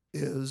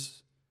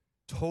is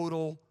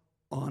total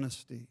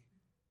honesty.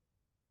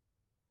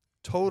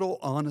 Total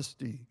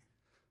honesty.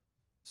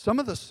 Some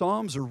of the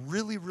Psalms are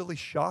really, really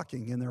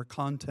shocking in their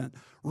content.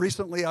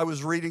 Recently, I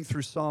was reading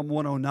through Psalm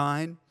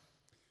 109,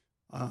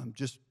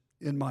 just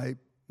in my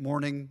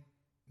morning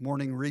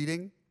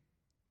reading.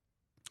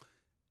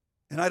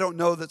 And I don't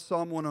know that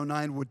Psalm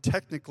 109 would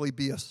technically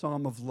be a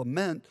psalm of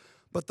lament,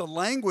 but the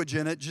language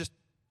in it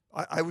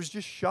I was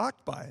just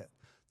shocked by it.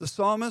 The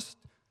psalmist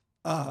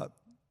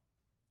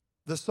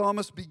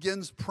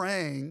begins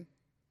praying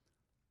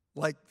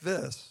like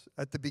this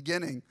at the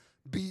beginning.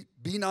 Be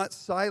not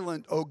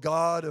silent, O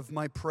God of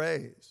my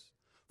praise,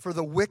 for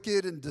the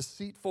wicked and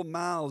deceitful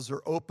mouths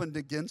are opened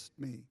against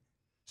me,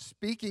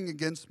 speaking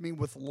against me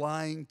with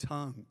lying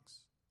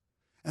tongues.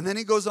 And then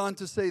he goes on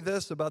to say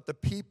this about the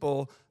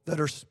people that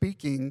are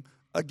speaking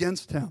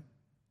against him.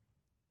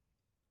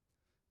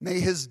 May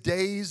his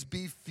days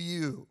be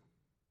few.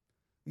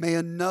 May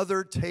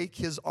another take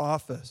his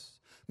office.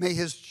 May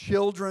his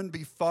children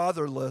be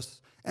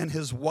fatherless and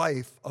his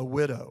wife a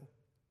widow.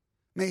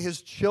 May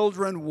his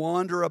children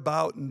wander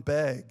about and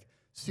beg,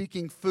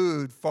 seeking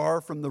food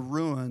far from the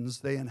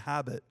ruins they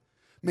inhabit.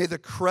 May the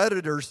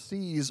creditor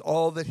seize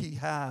all that he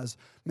has.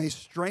 May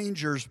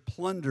strangers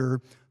plunder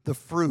the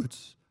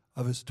fruits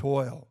of his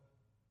toil.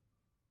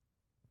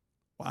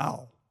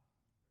 Wow.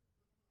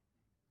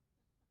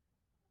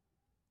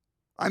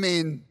 I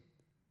mean,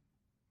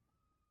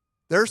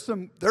 there's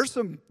some,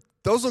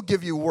 those will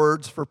give you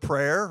words for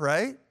prayer,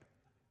 right?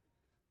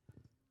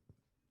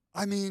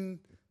 I mean,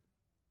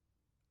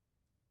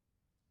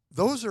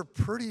 those are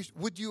pretty,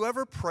 would you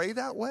ever pray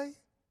that way?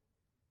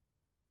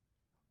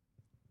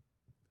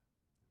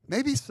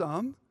 Maybe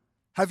some.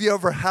 Have you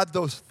ever had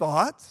those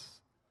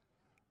thoughts?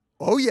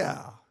 Oh,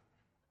 yeah.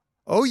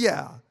 Oh,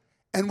 yeah.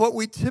 And what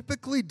we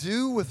typically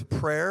do with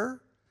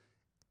prayer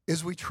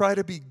is we try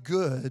to be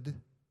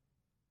good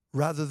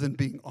rather than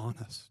being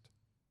honest.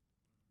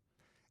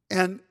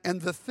 And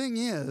the thing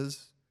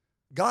is,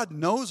 God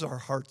knows our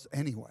hearts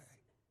anyway,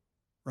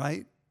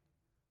 right?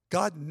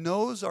 God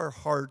knows our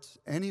hearts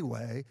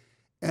anyway,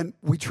 and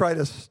we try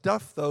to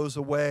stuff those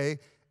away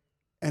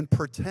and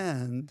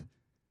pretend,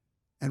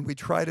 and we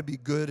try to be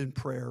good in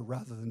prayer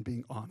rather than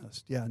being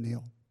honest. Yeah,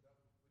 Neil.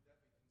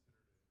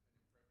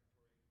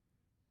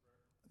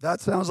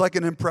 That sounds like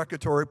an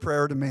imprecatory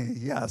prayer to me.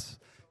 Yes,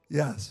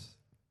 yes.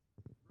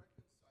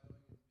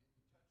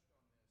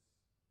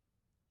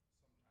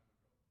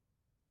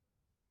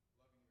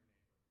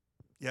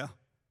 Yeah.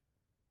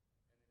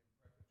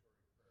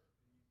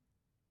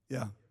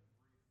 Yeah.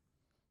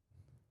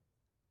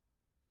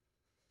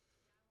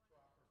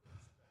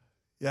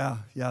 Yeah,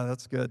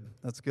 that's good.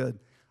 That's good.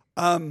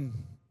 Yeah,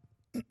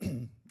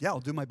 I'll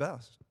do my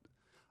best.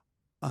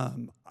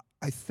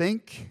 I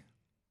think,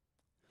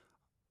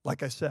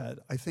 like I said,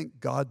 I think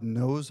God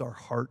knows our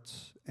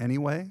hearts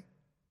anyway,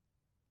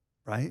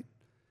 right?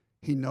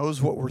 He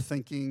knows what we're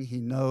thinking. He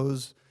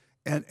knows.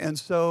 And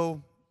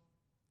so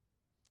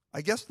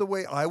I guess the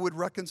way I would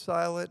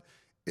reconcile it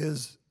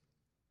is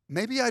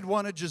maybe I'd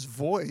want to just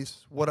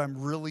voice what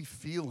I'm really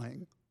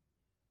feeling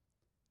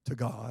to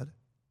God.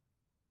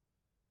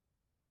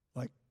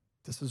 Like,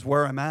 this is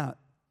where I'm at.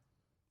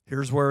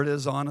 Here's where it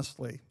is,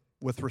 honestly,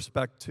 with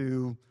respect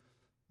to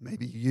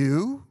maybe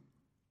you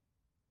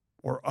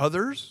or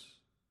others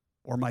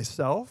or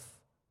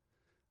myself.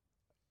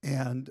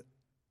 And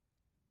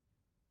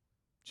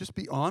just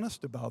be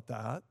honest about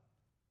that.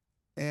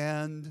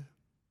 And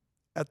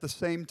at the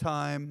same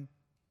time,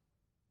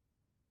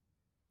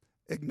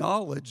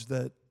 acknowledge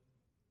that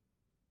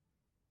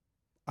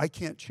I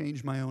can't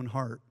change my own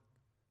heart.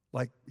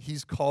 Like,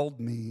 he's called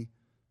me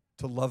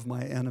to love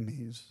my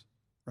enemies,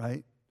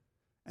 right?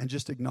 And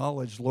just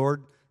acknowledge,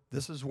 Lord,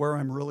 this is where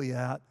I'm really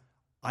at.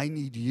 I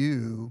need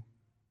you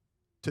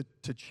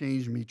to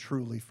change me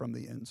truly from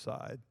the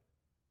inside.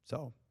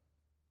 So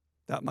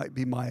that might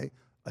be my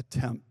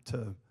attempt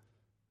to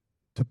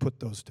put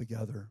those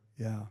together.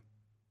 Yeah.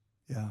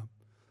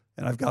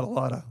 And I've got a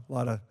lot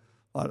of.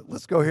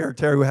 Let's go here,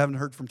 Terry. We haven't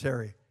heard from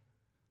Terry.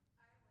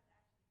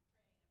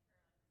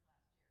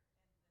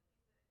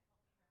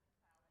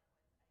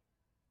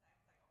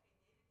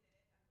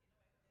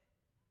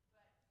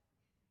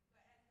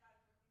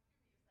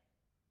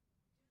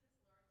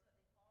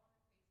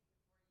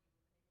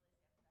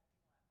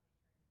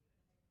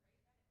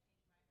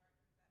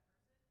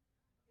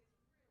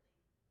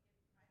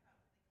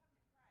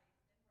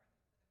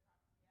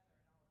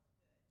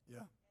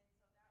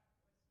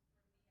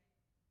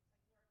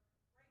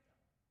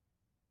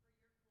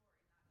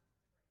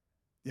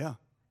 Yeah.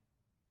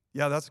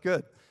 Yeah, that's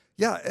good.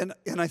 Yeah,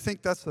 and I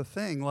think that's the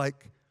thing.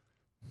 Like,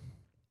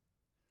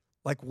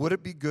 would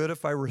it be good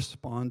if I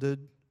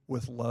responded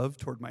with love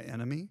toward my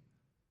enemy?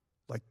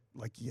 Like,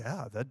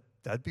 yeah,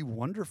 that'd be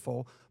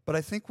wonderful. But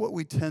I think what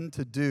we tend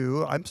to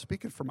do, I'm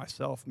speaking for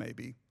myself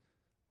maybe,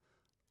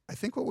 I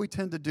think what we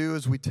tend to do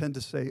is we tend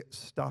to say,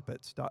 stop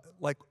it, stop.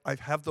 Like I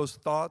have those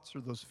thoughts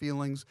or those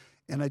feelings,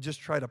 and I just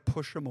try to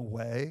push them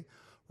away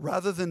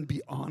rather than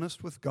be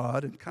honest with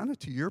God. And kind of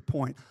to your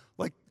point,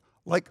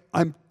 like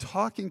I'm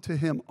talking to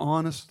him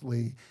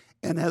honestly,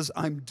 and as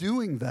I'm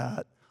doing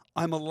that,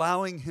 I'm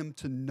allowing him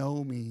to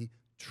know me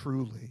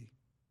truly.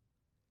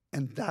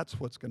 And that's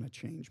what's going to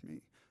change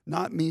me.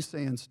 Not me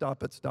saying,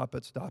 stop it, stop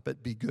it, stop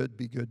it, be good,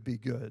 be good, be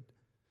good.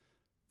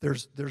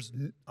 There's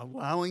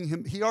allowing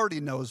him, he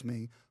already knows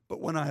me, but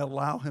when I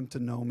allow him to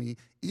know me,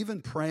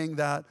 even praying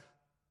that,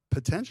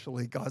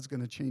 potentially God's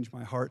going to change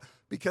my heart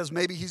because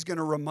maybe he's going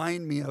to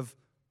remind me of,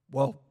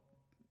 well,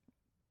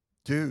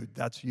 dude,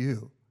 that's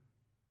you.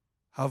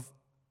 How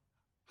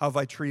have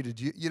I treated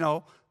you? You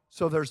know,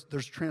 so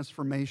there's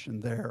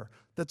transformation there.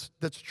 That's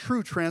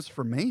true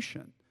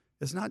transformation.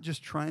 It's not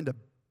just trying to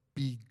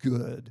be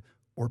good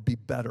or be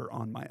better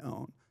on my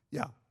own.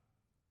 Yeah.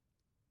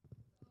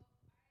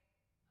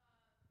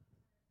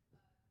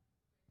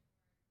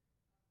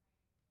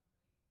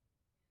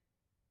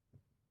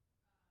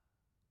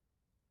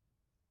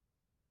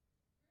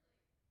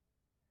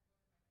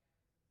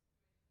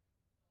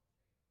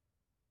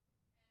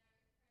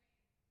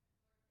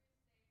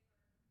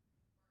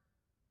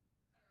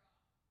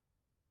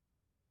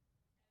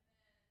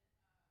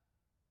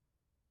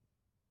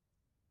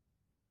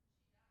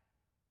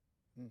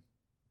 Hmm.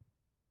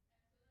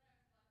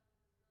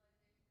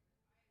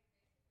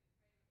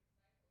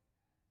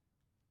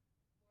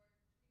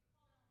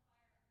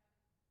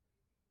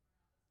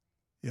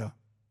 Yeah.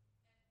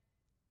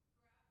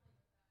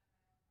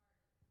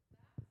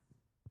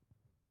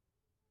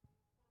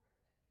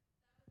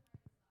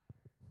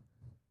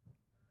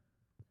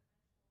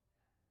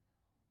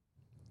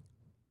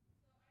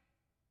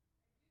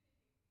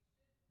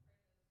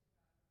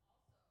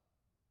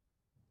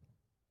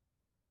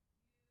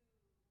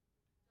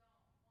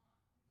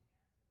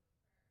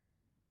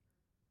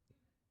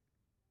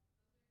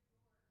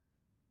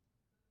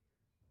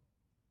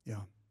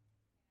 Yeah.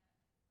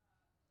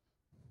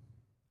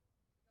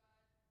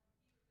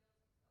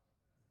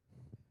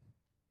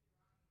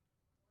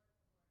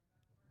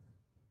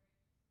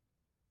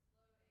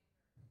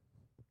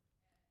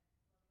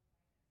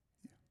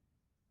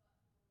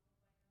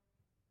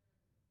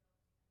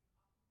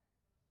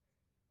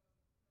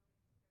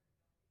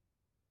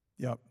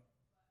 Yep.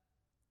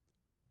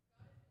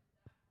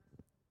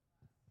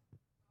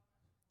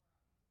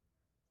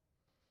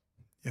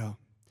 Yeah.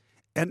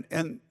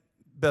 And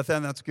Beth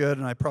Ann, that's good,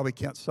 and I probably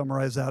can't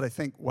summarize that. I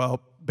think,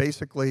 well,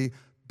 basically,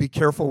 be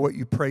careful what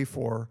you pray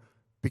for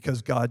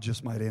because God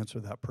just might answer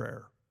that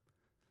prayer.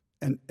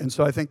 And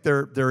so I think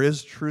there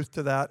is truth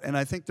to that, and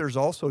I think there's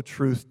also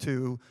truth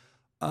to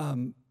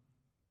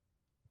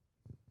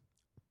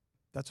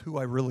that's who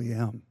I really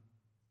am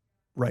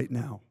right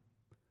now.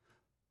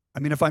 I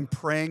mean, if I'm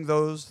praying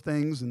those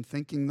things and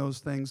thinking those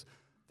things,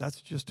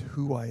 that's just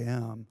who I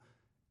am.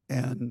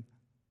 And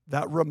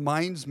that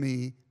reminds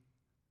me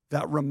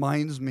that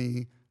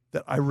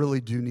I really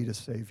do need a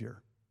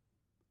Savior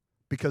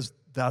because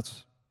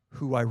that's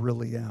who I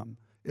really am.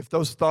 If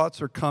those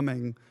thoughts are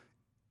coming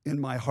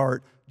in my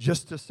heart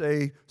just to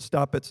say,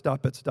 stop it,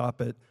 stop it,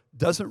 stop it,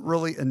 doesn't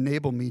really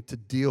enable me to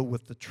deal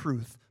with the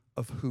truth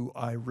of who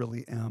I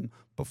really am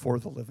before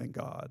the living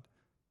God.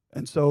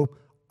 And so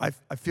I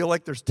feel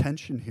like there's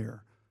tension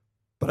here,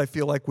 but I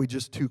feel like we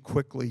just too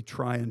quickly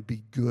try and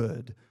be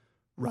good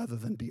rather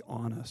than be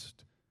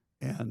honest.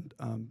 And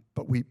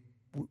but we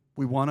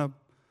want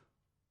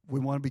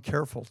to be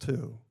careful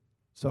too.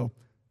 So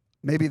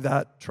maybe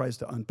that tries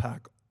to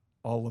unpack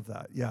all of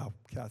that. Yeah,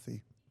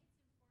 Kathy.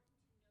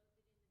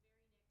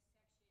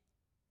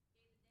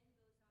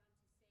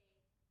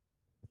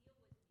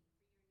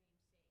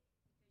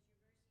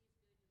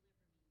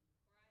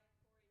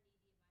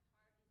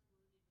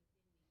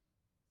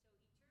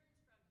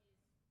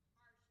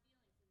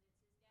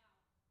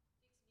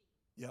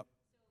 Yep.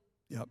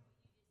 Yep.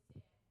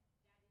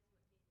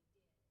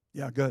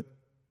 Yeah, good.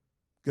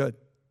 Good.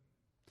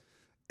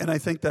 And I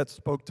think that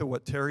spoke to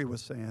what Terry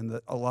was saying,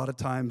 that a lot of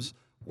times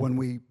when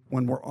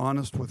we're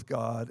honest with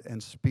God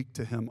and speak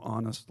to him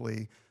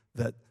honestly,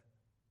 that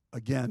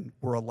again,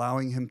 we're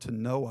allowing him to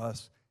know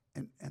us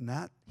and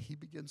that he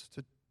begins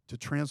to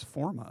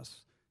transform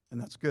us.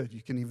 And that's good.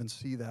 You can even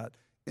see that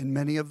in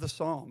many of the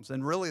Psalms.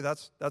 And really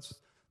that's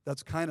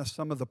kind of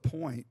some of the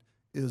point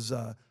is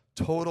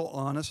total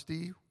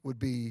honesty would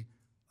be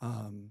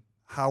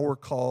how we're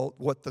called,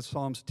 what the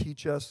Psalms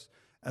teach us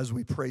as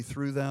we pray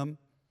through them.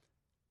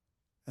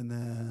 And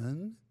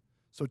then,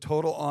 so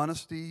total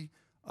honesty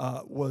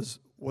was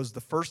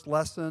the first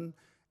lesson.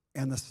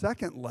 And the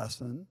second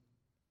lesson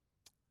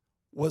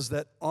was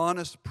that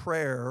honest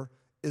prayer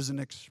is an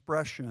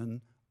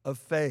expression of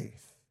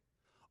faith.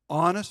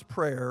 Honest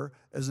prayer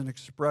is an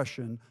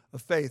expression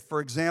of faith.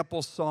 For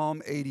example,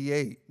 Psalm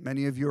 88.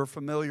 Many of you are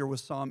familiar with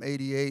Psalm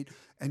 88,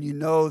 and you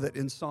know that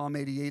in Psalm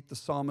 88, the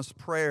psalmist's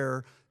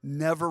prayer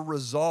never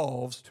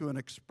resolves to an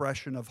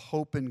expression of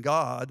hope in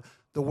God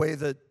the way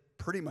that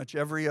pretty much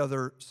every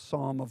other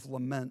psalm of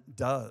lament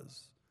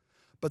does.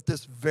 But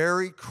this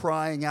very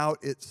crying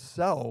out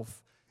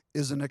itself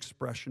is an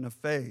expression of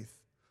faith.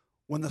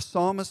 When the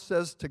psalmist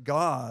says to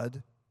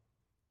God,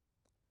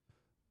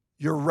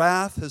 "Your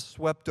wrath has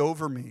swept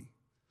over me.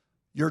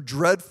 Your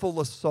dreadful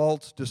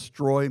assaults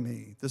destroy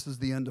me." This is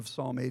the end of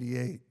Psalm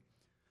 88.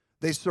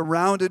 "They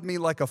surrounded me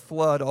like a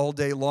flood all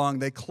day long.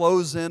 They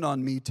close in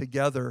on me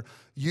together.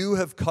 You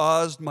have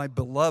caused my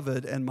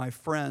beloved and my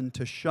friend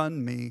to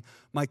shun me.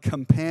 My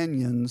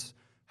companions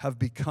have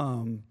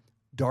become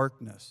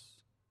darkness."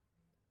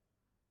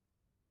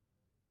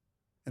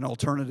 An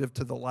alternative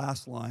to the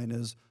last line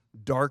is,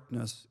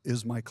 "Darkness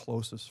is my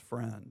closest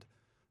friend."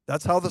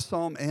 That's how the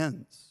psalm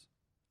ends.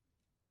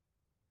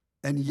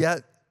 And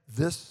yet,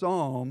 this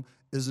psalm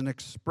is an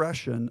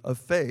expression of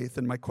faith.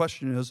 And my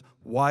question is,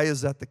 why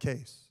is that the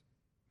case?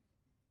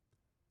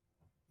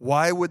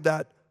 Why would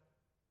that?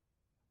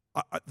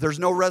 There's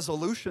no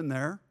resolution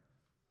there.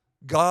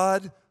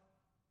 God,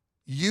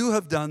 you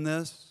have done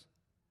this.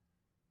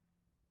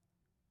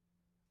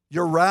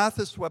 Your wrath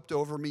has swept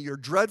over me. Your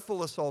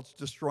dreadful assaults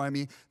destroy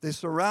me. They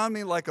surround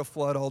me like a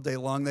flood all day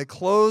long. They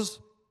close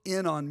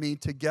in on me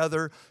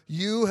together.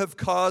 You have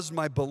caused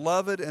my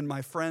beloved and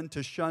my friend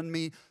to shun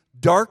me.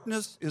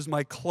 Darkness is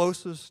my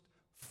closest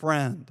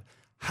friend.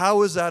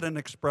 How is that an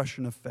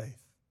expression of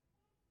faith?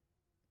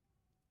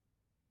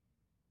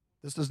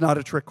 This is not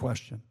a trick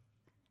question.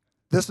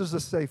 This is a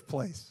safe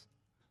place.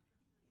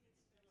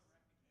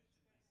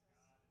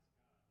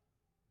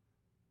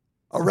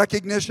 A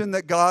recognition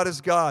that God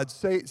is God.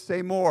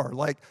 Say more.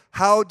 Like,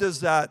 how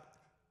does that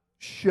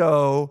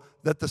show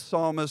that the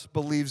psalmist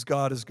believes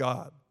God is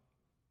God?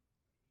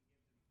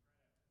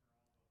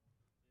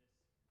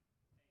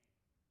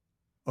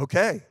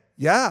 Okay,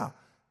 yeah,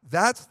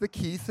 that's the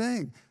key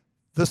thing.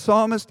 The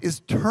psalmist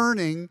is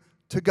turning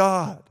to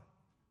God.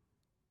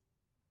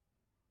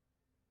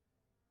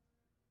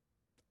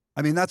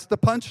 I mean, that's the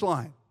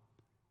punchline.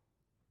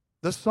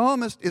 The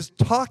psalmist is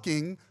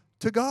talking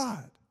to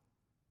God.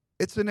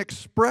 It's an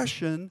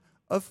expression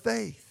of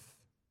faith.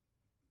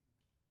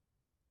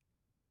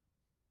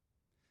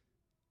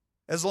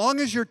 As long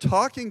as you're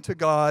talking to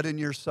God in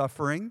your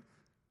suffering,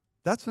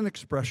 that's an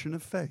expression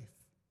of faith.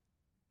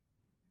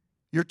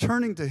 You're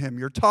turning to Him,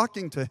 you're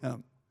talking to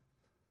Him,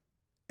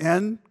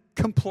 and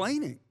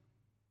complaining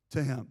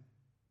to Him.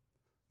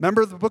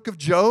 Remember the book of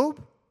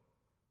Job?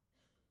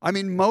 I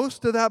mean,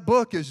 most of that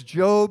book is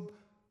Job,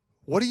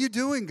 "What are you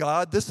doing,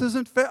 God? This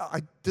isn't fair.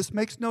 This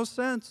makes no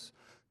sense.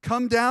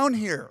 Come down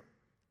here.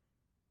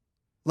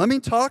 Let me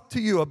talk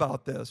to you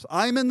about this.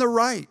 I'm in the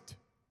right."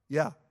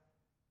 Yeah.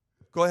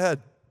 Go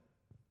ahead.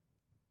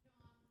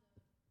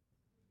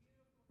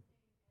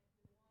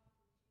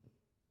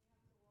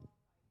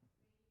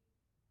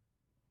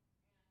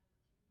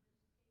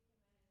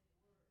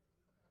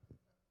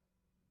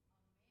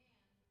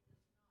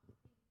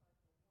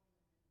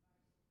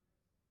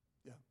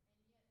 Yeah.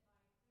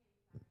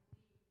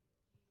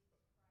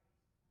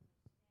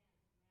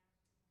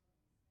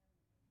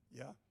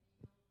 Yeah.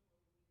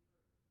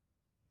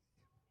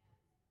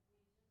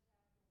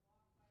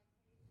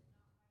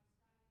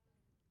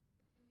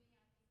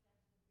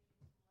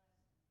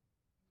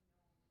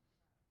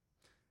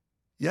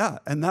 Yeah,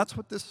 and that's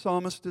what this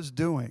psalmist is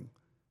doing,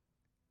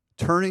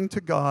 turning to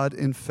God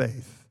in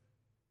faith.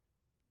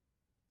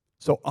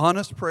 So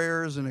honest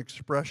prayer is an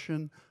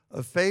expression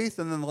of faith.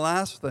 And then the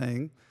last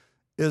thing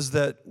is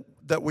that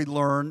we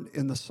learn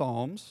in the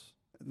Psalms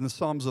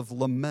of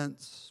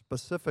lament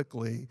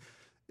specifically,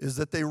 is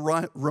that they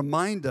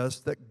remind us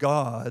that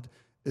God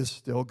is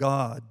still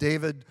God.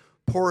 David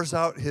pours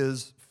out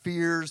his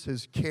fears,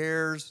 his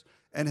cares,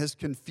 and his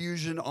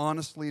confusion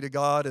honestly to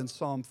God in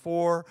Psalm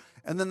 4.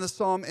 And then the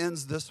psalm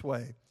ends this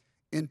way: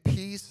 "In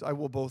peace I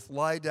will both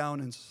lie down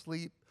and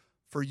sleep,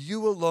 for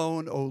you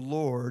alone, O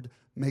Lord,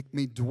 make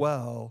me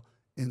dwell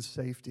in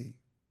safety."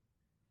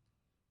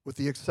 With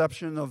the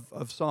exception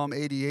of Psalm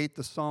 88,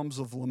 the Psalms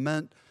of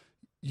Lament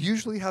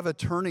usually have a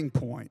turning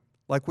point,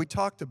 like we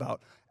talked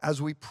about.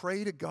 As we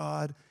pray to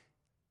God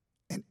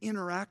and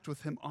interact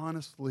with Him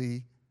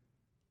honestly,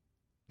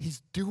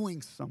 He's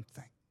doing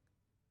something.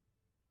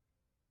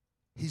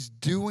 He's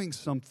doing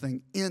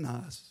something in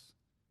us.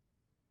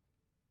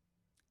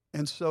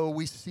 And so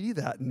we see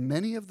that in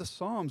many of the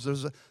Psalms.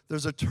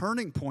 There's a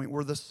turning point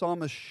where the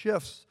psalmist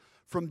shifts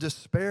from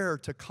despair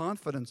to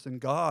confidence in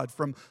God,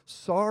 from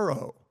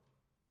sorrow,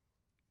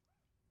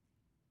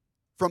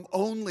 from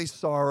only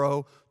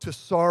sorrow to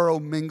sorrow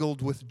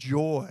mingled with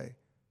joy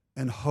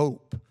and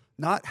hope.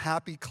 Not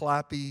happy,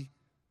 clappy,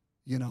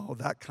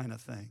 that kind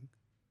of thing.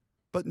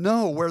 But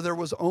no, where there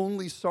was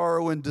only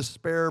sorrow and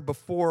despair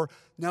before,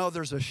 now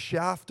there's a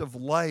shaft of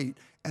light,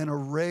 and a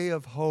ray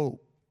of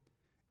hope,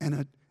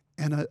 and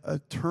a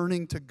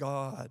turning to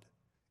God,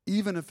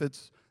 even if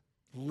it's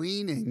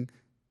leaning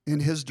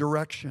in His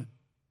direction.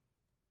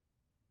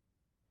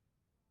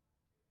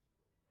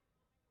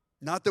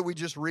 Not that we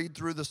just read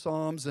through the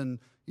Psalms and,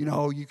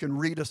 you can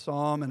read a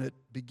psalm and it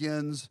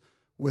begins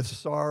with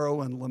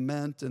sorrow and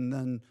lament, and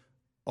then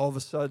all of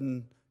a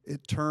sudden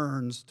it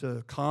turns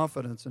to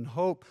confidence and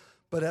hope.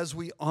 But as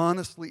we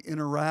honestly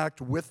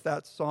interact with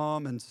that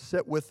psalm and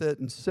sit with it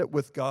and sit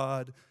with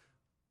God,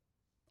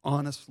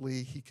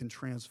 honestly, he can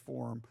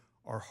transform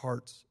our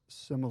hearts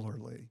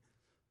similarly.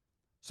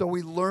 So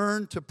we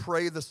learn to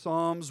pray the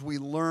Psalms. We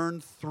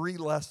learn 3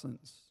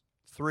 lessons.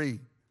 3.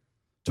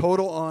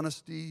 Total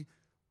honesty.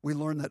 We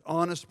learn that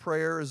honest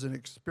prayer is an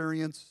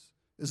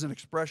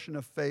expression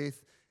of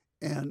faith.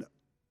 And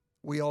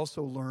we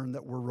also learn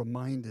that we're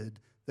reminded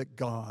that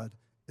God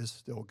is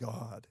still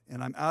God.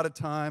 And I'm out of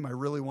time. I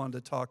really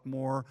wanted to talk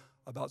more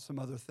about some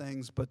other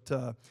things, but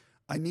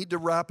I need to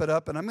wrap it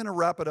up, and I'm going to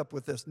wrap it up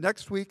with this.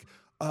 Next week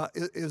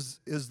is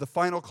the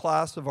final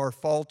class of our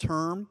fall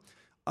term,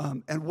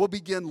 and we'll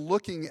begin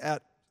looking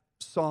at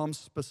Psalms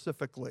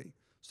specifically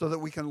so that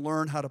we can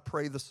learn how to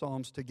pray the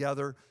Psalms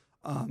together.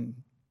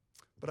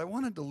 But I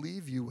wanted to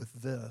leave you with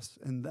this,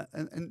 and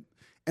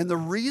the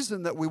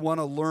reason that we want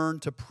to learn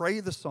to pray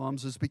the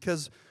Psalms is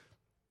because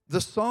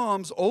the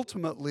Psalms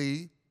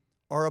ultimately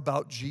are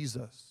about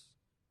Jesus.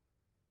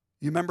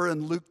 You remember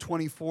in Luke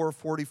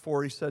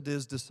 24:44, he said to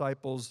his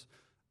disciples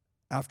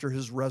after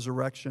his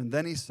resurrection,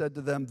 then he said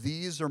to them,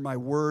 "These are my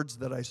words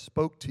that I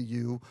spoke to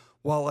you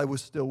while I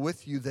was still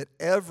with you, that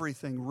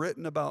everything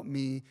written about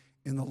me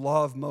in the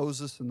law of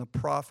Moses and the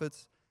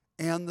prophets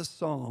and the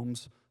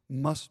Psalms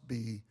must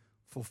be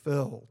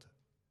fulfilled."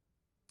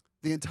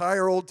 The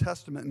entire Old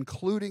Testament,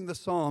 including the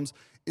Psalms,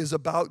 is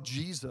about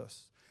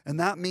Jesus. And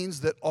that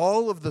means that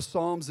all of the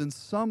Psalms in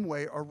some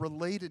way are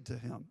related to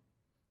him.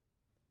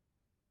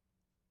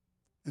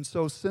 And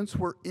so since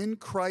we're in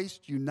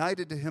Christ,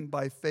 united to him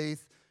by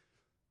faith,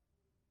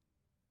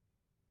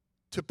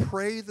 to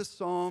pray the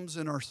Psalms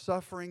in our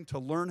suffering, to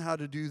learn how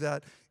to do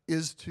that,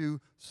 is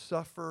to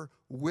suffer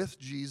with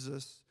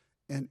Jesus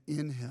and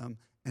in him,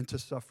 and to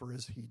suffer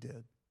as he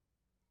did.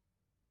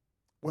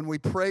 When we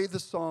pray the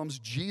Psalms,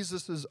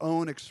 Jesus'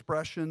 own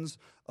expressions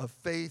of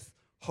faith,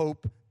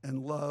 hope,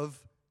 and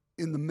love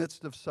in the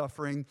midst of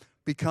suffering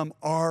become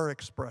our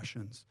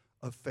expressions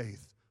of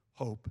faith,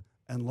 hope,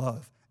 and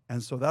love.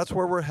 And so that's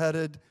where we're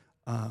headed.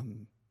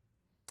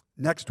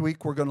 Next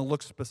week, we're going to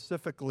look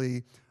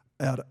specifically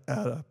at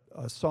a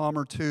psalm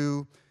or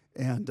two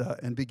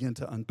and begin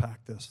to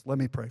unpack this. Let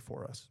me pray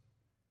for us.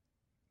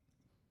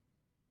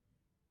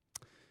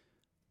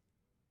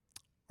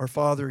 Our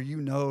Father,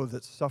 you know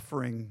that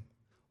suffering,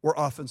 we're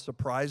often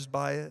surprised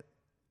by it.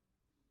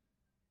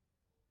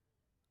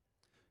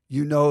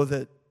 You know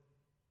that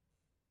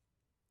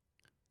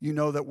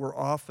we're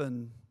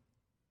often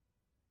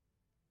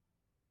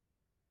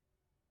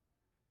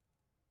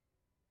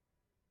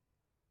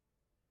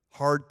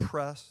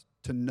hard-pressed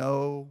to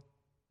know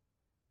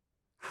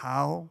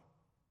how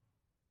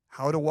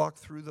to walk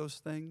through those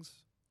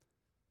things.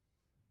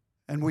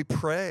 And we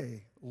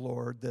pray,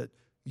 Lord, that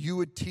you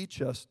would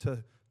teach us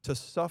to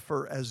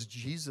suffer as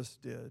Jesus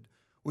did.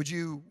 Would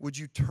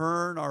you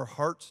turn our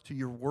hearts to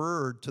your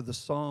word, to the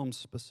Psalms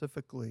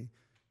specifically,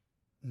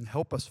 and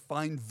help us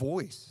find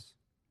voice.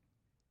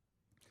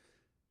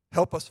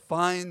 Help us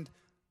find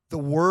the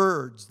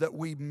words that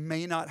we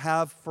may not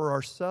have for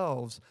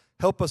ourselves.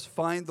 Help us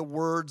find the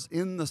words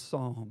in the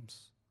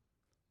Psalms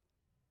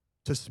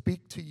to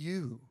speak to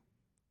you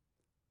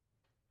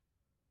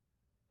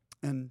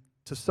and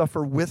to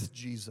suffer with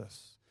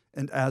Jesus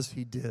and as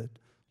he did.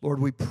 Lord,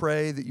 we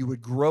pray that you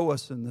would grow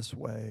us in this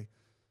way.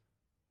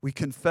 We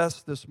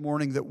confess this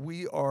morning that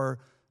we are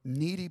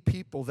needy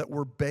people, that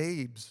we're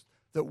babes,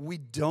 that we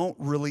don't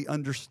really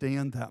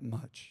understand that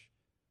much.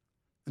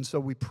 And so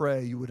we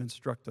pray you would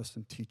instruct us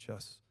and teach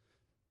us.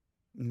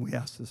 And we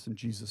ask this in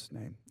Jesus'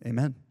 name.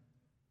 Amen.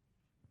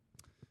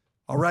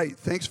 All right.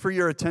 Thanks for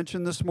your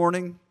attention this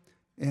morning.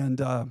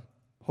 And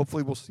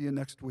hopefully we'll see you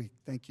next week.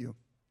 Thank you.